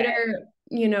okay. consider,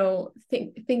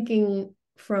 thinking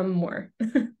from more.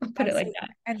 I'll put it like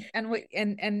Absolutely.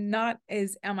 that. And not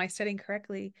is, am I studying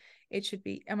correctly? It should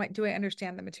be, do I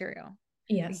understand the material? Like,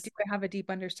 do Yes. I have a deep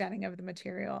understanding of the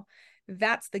material?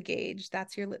 That's the gauge.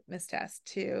 That's your litmus test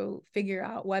to figure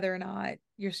out whether or not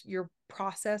your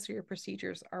process or your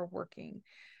procedures are working.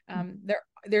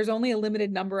 There's only a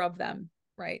limited number of them,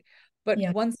 right? But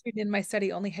Yeah. one student in my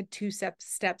study only had two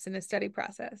steps in a study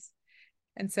process.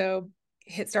 And so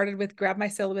it started with grab my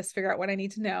syllabus, figure out what I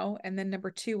need to know. And then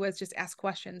number two was just ask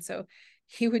questions. So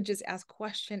he would just ask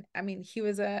question. I mean, he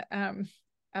was a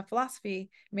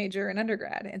philosophy major in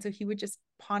undergrad. And so he would just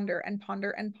ponder and ponder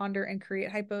and ponder and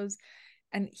create hypos.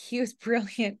 And he was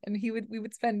brilliant. And we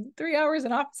would spend 3 hours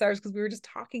in office hours because we were just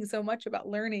talking so much about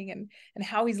learning and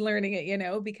how he's learning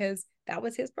it, because that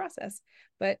was his process.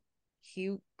 But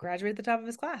he graduated at the top of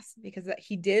his class because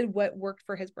he did what worked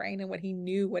for his brain and what he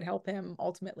knew would help him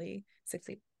ultimately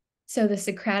succeed. So the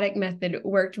Socratic method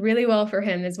worked really well for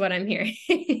him, is what I'm hearing.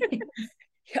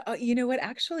 You know what?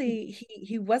 Actually,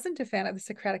 he wasn't a fan of the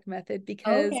Socratic method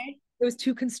because Okay. it was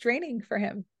too constraining for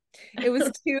him. It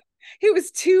was too it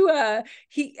was too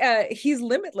he's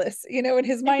limitless, in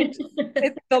his mind.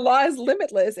 The law is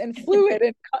limitless and fluid,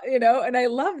 and and I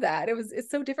love that. It's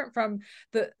so different from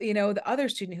the other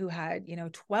student who had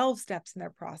 12 steps in their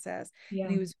process, and Yeah.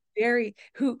 he was very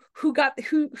who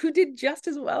did just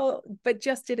as well, but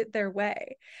just did it their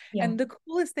way. Yeah. And the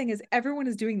coolest thing is everyone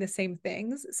is doing the same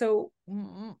things. So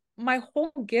my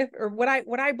whole gift, or what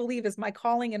I believe is my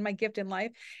calling and my gift in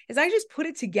life, is I just put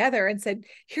it together and said,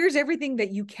 here's everything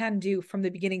that you can do from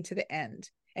the beginning to the end.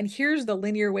 And here's the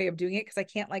linear way of doing it, because I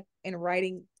can't, like, in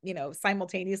writing,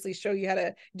 simultaneously show you how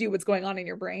to do what's going on in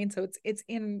your brain. So it's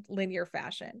in linear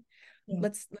fashion. Yeah.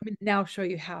 Let me now show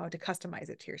you how to customize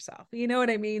it to yourself. You know what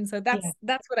I mean? So Yeah.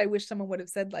 that's what I wish someone would have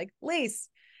said, like, Lace,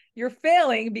 you're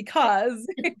failing because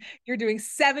you're doing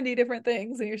 70 different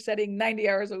things and you're studying 90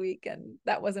 hours a week, and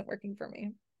that wasn't working for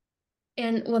me.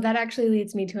 And well, that actually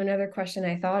leads me to another question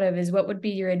I thought of, is what would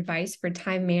be your advice for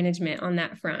time management on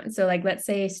that front? So like, let's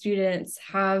say students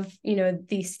have,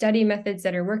 these study methods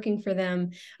that are working for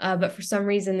them, but for some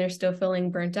reason they're still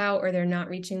feeling burnt out or they're not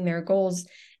reaching their goals.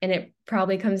 And it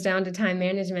probably comes down to time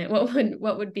management.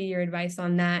 What would be your advice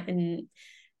on that? And,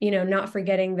 not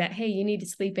forgetting that, hey, you need to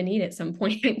sleep and eat at some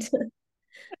point.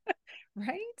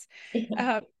 Right?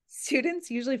 Yeah.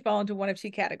 Students usually fall into one of two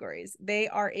categories. They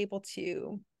are able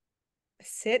to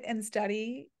sit and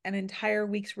study an entire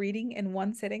week's reading in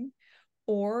one sitting,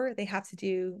 or they have to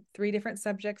do 3 different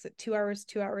subjects at 2 hours,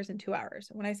 2 hours, and 2 hours.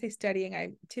 When I say studying,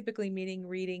 I'm typically meaning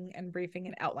reading and briefing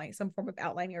and outlining, some form of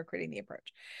outlining or creating the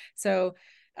approach. So,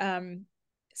 um,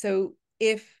 so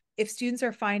if students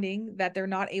are finding that they're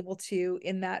not able to,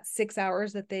 in that 6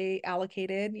 hours that they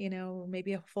allocated,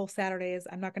 maybe a full Saturday is,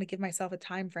 I'm not going to give myself a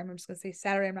time frame. I'm just going to say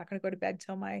Saturday, I'm not going to go to bed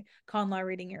till my con law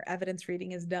reading or evidence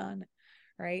reading is done.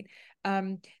 Right.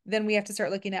 Then we have to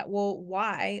start looking at, well,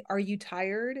 why are you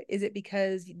tired? Is it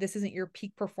because this isn't your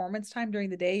peak performance time during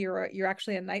the day? You're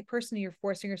actually a night person. You're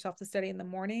forcing yourself to study in the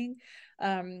morning.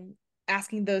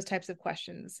 Asking those types of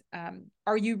questions.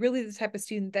 Are you really the type of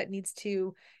student that needs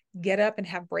to get up and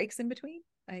have breaks in between?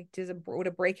 Like, would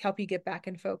a break help you get back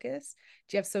in focus?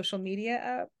 Do you have social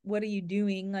media up? What are you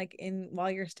doing, like,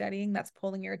 while you're studying, that's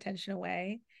pulling your attention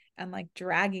away and, like,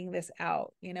 dragging this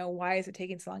out? Why is it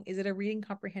taking so long? Is it a reading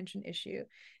comprehension issue?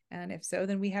 And if so,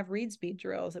 then we have read speed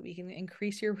drills that we can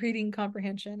increase your reading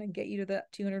comprehension and get you to the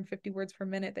 250 words per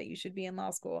minute that you should be in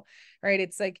law school, right?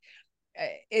 It's like,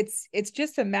 it's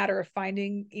just a matter of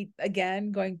finding,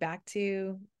 again, going back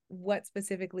to what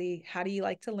specifically, how do you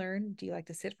like to learn? Do you like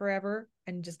to sit forever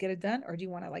and just get it done? Or do you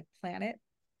want to, like, plan it?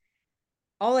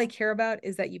 all I care about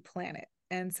is that you plan it.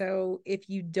 And so if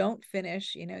you don't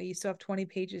finish, you still have 20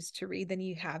 pages to read, then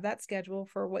you have that schedule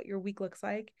for what your week looks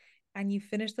like. And you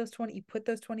finish those 20, you put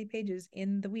those 20 pages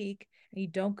in the week, and you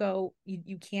don't go,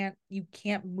 you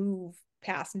can't move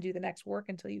past and do the next work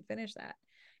until you finish that.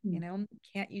 Mm.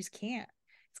 You just can't.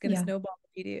 It's going to Yeah. snowball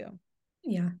if you do.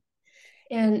 Yeah.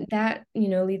 And that,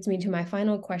 leads me to my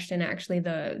final question, actually,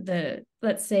 the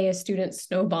let's say a student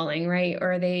snowballing, right?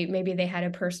 Or maybe they had a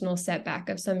personal setback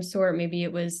of some sort. Maybe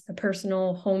it was a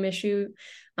personal home issue,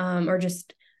 or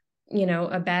just,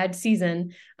 a bad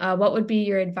season. What would be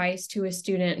your advice to a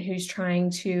student who's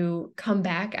trying to come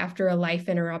back after a life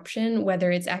interruption,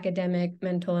 whether it's academic,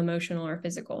 mental, emotional, or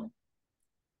physical?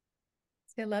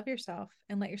 Say love yourself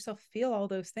and let yourself feel all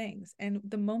those things. And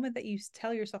the moment that you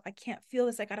tell yourself, I can't feel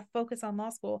this, I got to focus on law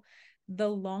school, the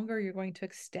longer you're going to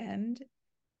extend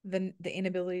the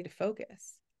inability to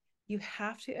focus. You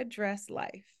have to address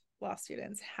life. Law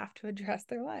students have to address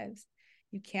their lives.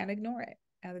 You can't ignore it.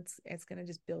 And it's going to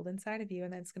just build inside of you,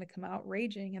 and then it's going to come out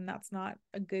raging, and that's not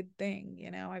a good thing.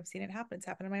 I've seen it happen. It's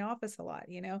happened in my office a lot,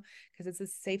 because it's a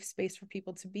safe space for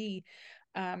people to be,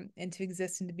 and to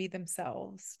exist and to be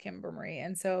themselves, Kimber Marie.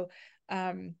 And so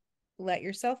let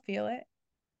yourself feel it.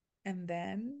 And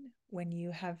then when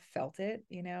you have felt it,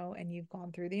 and you've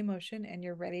gone through the emotion and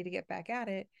you're ready to get back at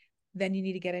it, then you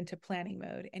need to get into planning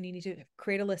mode, and you need to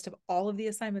create a list of all of the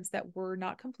assignments that were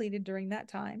not completed during that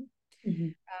time. Mm-hmm.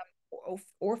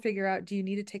 Or figure out, do you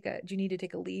need to take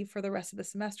a leave for the rest of the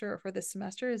semester, or for this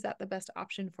semester, is that the best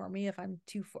option for me if I'm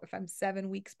 7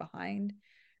 weeks behind,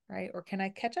 right? Or can I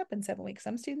catch up in 7 weeks?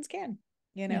 Some students can,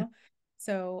 Yeah.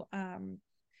 so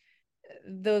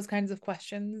those kinds of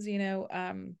questions,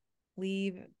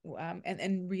 leave,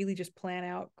 and really just plan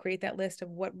out, create that list of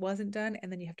what wasn't done,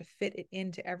 and then you have to fit it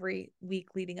into every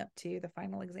week leading up to the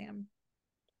final exam.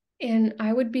 And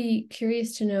I would be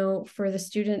curious to know, for the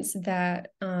students that,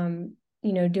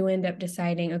 do end up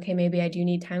deciding, okay, maybe I do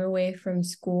need time away from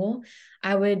school.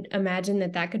 I would imagine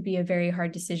that could be a very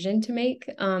hard decision to make.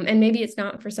 And maybe it's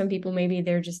not for some people. Maybe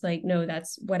they're just like, no,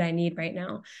 that's what I need right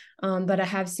now. But I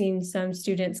have seen some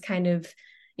students kind of,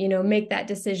 make that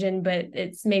decision, but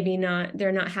it's maybe not,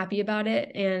 they're not happy about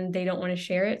it and they don't want to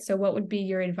share it. So what would be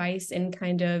your advice in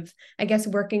kind of, I guess,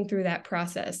 working through that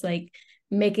process? Like,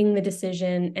 making the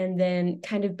decision and then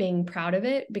kind of being proud of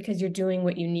it because you're doing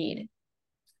what you need.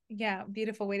 Yeah,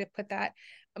 beautiful way to put that.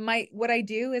 What I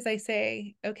do is I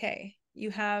say, okay,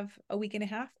 you have a week and a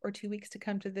half or 2 weeks to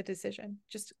come to the decision.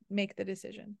 Just make the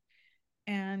decision.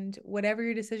 And whatever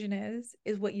your decision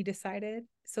is what you decided.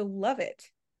 So love it.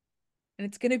 And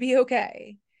it's going to be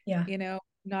okay. Yeah.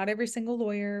 Not every single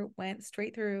lawyer went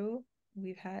straight through.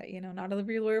 We've had, not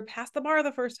every lawyer passed the bar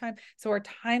the first time. So our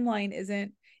timeline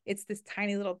isn't, it's this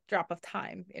tiny little drop of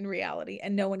time in reality.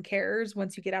 And no one cares.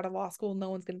 Once you get out of law school, no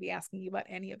one's going to be asking you about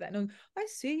any of that. No, I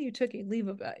see you took a leave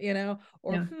of it,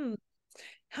 or, Yeah.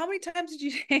 how many times did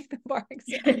you take the bar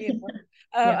exam? Yeah.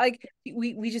 Like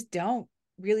we just don't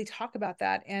really talk about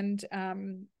that. And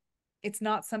it's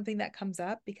not something that comes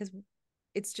up because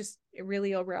it's just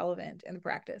really irrelevant in the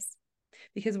practice,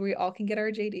 because we all can get our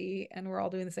JD and we're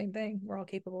all doing the same thing. We're all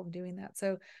capable of doing that.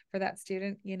 So for that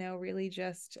student, really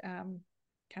just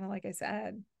kind of like I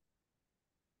said.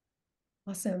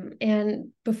 Awesome.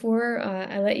 And before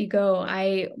I let you go,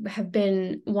 I have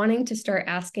been wanting to start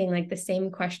asking like the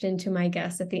same question to my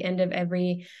guests at the end of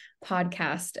every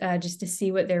podcast, just to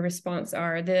see what their response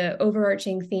are. The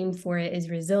overarching theme for it is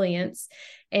resilience.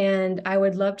 And I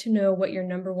would love to know what your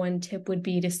number one tip would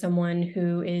be to someone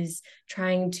who is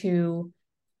trying to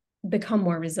become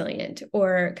more resilient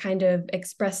or kind of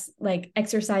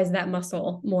exercise that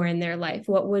muscle more in their life.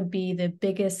 What would be the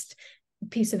biggest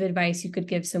piece of advice you could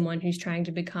give someone who's trying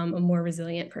to become a more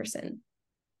resilient person?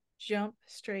 Jump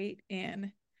straight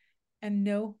in, and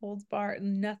no holds barred.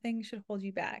 Nothing should hold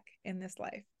you back in this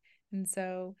life. And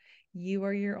so you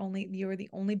are the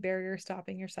only barrier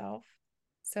stopping yourself.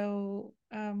 So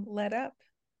let up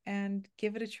and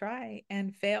give it a try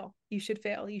and fail. You should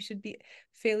fail.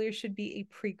 Failure should be a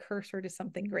precursor to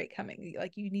something great coming.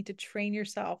 Like, you need to train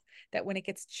yourself that when it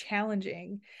gets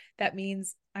challenging, that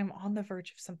means I'm on the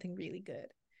verge of something really good.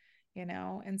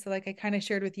 And so, like I kind of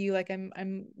shared with you, like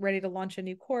I'm ready to launch a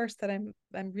new course that I'm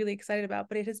really excited about,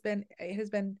 but it has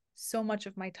been so much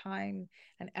of my time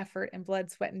and effort and blood,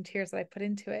 sweat, and tears that I put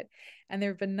into it. And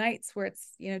there have been nights where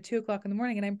it's 2 o'clock in the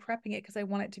morning and I'm prepping it because I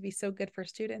want it to be so good for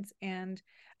students. And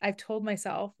I've told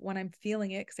myself, when I'm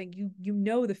feeling it, because you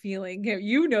know the feeling,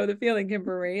 the feeling,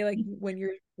 Kimberly, like when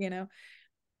you're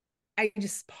I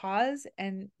just pause,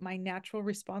 and my natural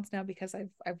response now, because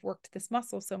I've worked this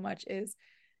muscle so much, is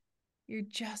you're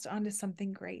just onto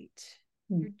something great.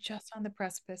 You're just on the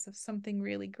precipice of something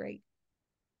really great.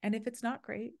 And if it's not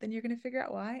great, then you're going to figure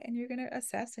out why and you're going to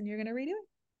assess and you're going to redo it.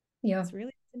 Yeah. It's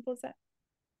really simple as that.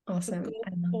 So Awesome. go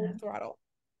I love full that. throttle.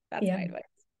 That's Yeah. my advice.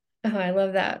 Oh, I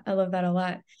love that. I love that a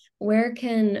lot. Where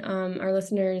can our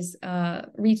listeners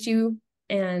reach you?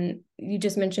 And you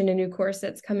just mentioned a new course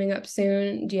that's coming up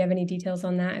soon. Do you have any details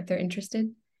on that if they're interested?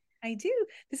 I do.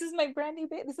 This is my brand new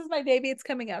this is my baby. It's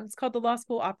coming out. It's called the Law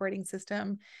School Operating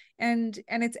System. And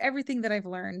it's everything that I've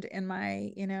learned in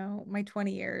my, my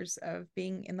 20 years of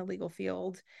being in the legal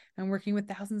field and working with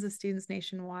thousands of students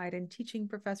nationwide and teaching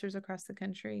professors across the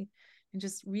country and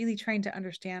just really trying to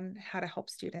understand how to help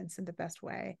students in the best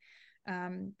way.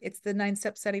 It's the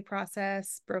 9-step study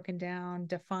process, broken down,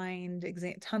 defined,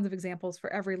 tons of examples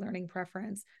for every learning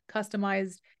preference,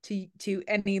 customized to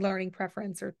any learning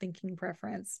preference or thinking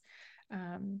preference,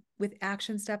 with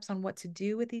action steps on what to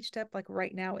do with each step, like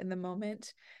right now in the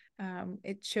moment.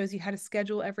 It shows you how to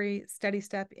schedule every study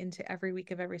step into every week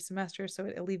of every semester, so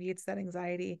it alleviates that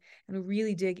anxiety, and we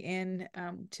really dig in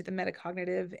to the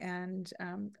metacognitive and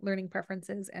learning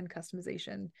preferences and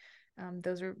customization.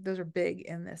 Those are big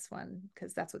in this one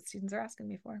because that's what students are asking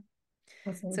me for.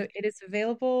 So Awesome. it is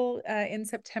available in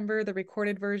September, the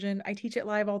recorded version. I teach it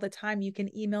live all the time. You can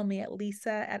email me at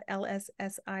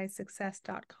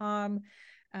lisa@lssisuccess.com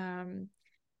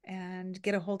and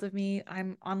get a hold of me.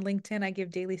 I'm on LinkedIn. I give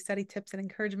daily study tips and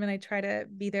encouragement. I try to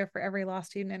be there for every law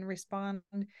student and respond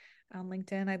on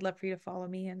LinkedIn. I'd love for you to follow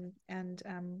me and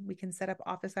we can set up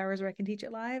office hours where I can teach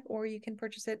it live, or you can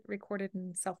purchase it recorded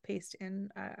and self-paced in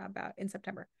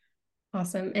September.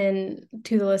 Awesome. And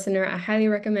to the listener, I highly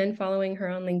recommend following her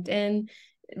on LinkedIn.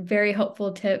 Very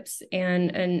helpful tips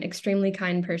and an extremely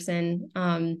kind person.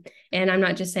 And I'm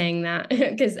not just saying that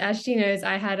because as she knows,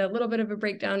 I had a little bit of a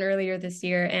breakdown earlier this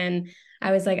year and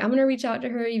I was like, I'm going to reach out to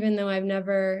her, even though we've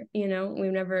never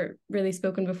really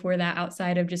spoken before that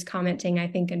outside of just commenting, I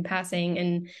think, in passing.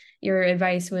 And your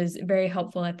advice was very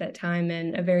helpful at that time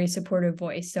and a very supportive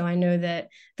voice. So I know that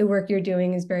the work you're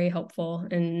doing is very helpful.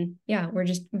 And yeah, we're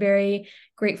just very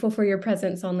grateful for your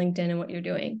presence on LinkedIn and what you're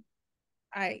doing.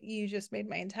 You just made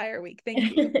my entire week.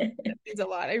 Thank you. That means a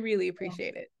lot. I really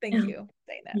appreciate it. Thank you,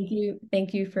 Dana. Thank you.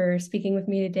 Thank you for speaking with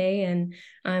me today. And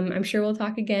I'm sure we'll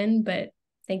talk again, but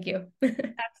thank you.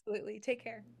 Absolutely. Take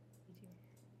care.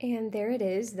 And there it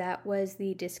is. That was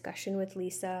the discussion with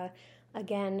Lisa.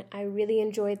 Again, I really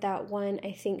enjoyed that one.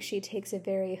 I think she takes a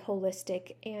very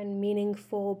holistic and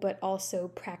meaningful, but also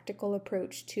practical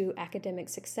approach to academic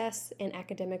success and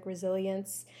academic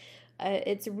resilience.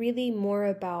 It's really more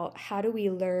about how do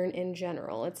we learn in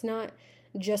general. It's not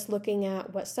just looking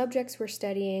at what subjects we're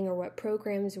studying or what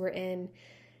programs we're in.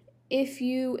 If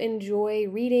you enjoy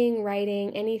reading,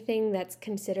 writing, anything that's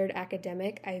considered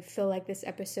academic, I feel like this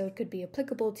episode could be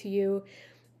applicable to you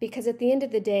because at the end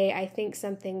of the day, I think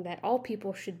something that all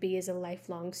people should be is a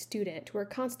lifelong student. We're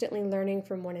constantly learning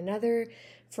from one another,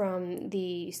 from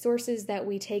the sources that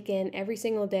we take in every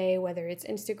single day, whether it's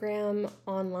Instagram,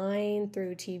 online,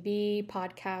 through TV,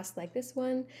 podcasts like this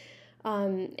one,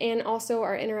 and also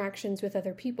our interactions with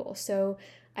other people. So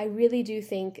I really do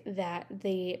think that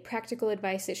the practical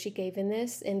advice that she gave in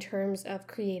this, in terms of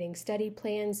creating study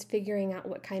plans, figuring out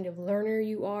what kind of learner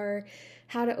you are,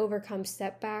 how to overcome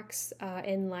setbacks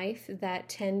in life that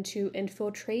tend to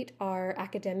infiltrate our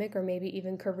academic or maybe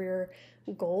even career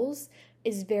goals,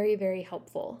 is very, very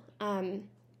helpful. And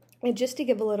just to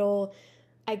give a little,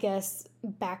 I guess,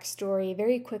 backstory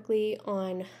very quickly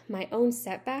on my own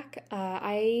setback,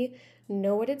 I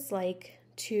know what it's like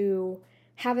to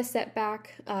have a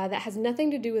setback that has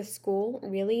nothing to do with school,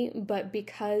 really, but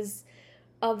because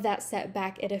of that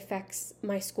setback, it affects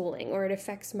my schooling or it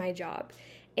affects my job.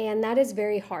 And that is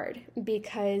very hard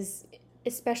because,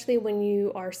 especially when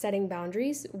you are setting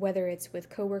boundaries, whether it's with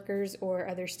coworkers or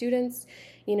other students,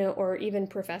 or even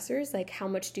professors, like how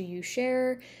much do you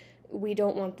share? We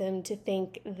don't want them to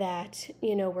think that,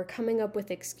 we're coming up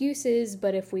with excuses,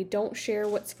 but if we don't share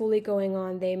what's fully going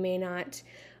on, they may not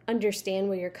understand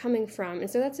where you're coming from. And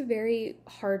so that's a very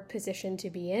hard position to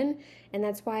be in. And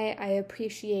that's why I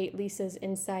appreciate Lisa's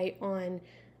insight on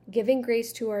giving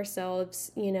grace to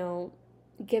ourselves,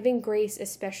 giving grace,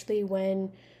 especially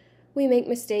when we make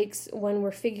mistakes, when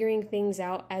we're figuring things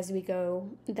out as we go.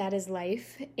 That is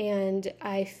life. And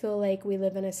I feel like we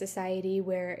live in a society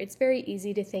where it's very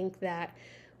easy to think that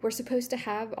we're supposed to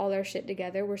have all our shit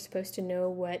together. We're supposed to know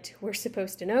what we're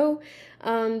supposed to know.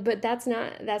 But that's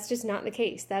just not the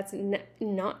case. That's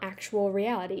not actual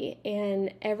reality.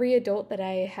 And every adult that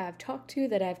I have talked to,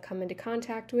 that I've come into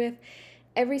contact with,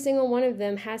 every single one of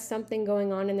them has something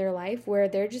going on in their life where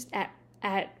they're just at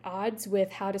at odds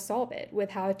with how to solve it, with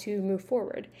how to move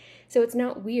forward. So it's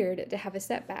not weird to have a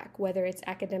setback, whether it's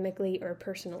academically or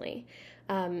personally.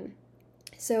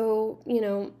 So,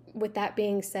 with that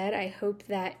being said, I hope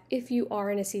that if you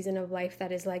are in a season of life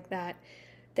that is like that,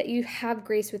 that you have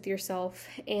grace with yourself.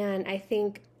 And I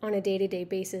think on a day-to-day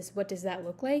basis, what does that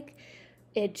look like?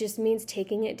 It just means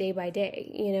taking it day by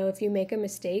day. If you make a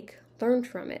mistake, learn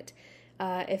from it.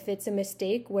 If it's a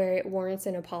mistake where it warrants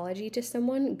an apology to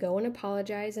someone, go and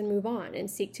apologize and move on and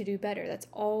seek to do better. That's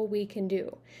all we can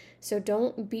do. So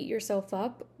don't beat yourself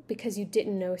up because you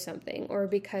didn't know something or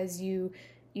because you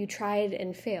tried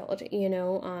and failed.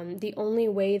 The only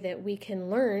way that we can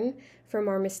learn from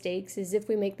our mistakes is if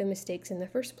we make the mistakes in the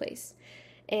first place.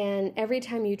 And every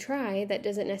time you try, that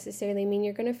doesn't necessarily mean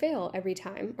you're going to fail every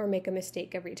time or make a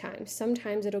mistake every time.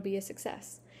 Sometimes it'll be a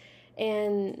success.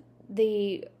 And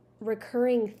the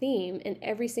recurring theme in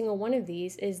every single one of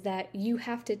these is that you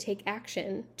have to take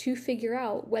action to figure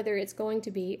out whether it's going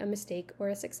to be a mistake or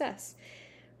a success.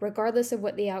 Regardless of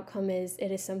what the outcome is,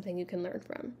 it is something you can learn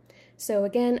from. So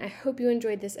again, I hope you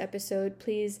enjoyed this episode.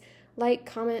 Please like,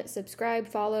 comment, subscribe,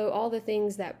 follow, all the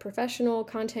things that professional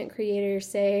content creators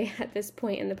say at this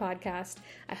point in the podcast.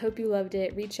 I hope you loved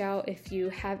it. Reach out if you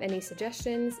have any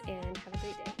suggestions, and have a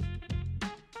great day.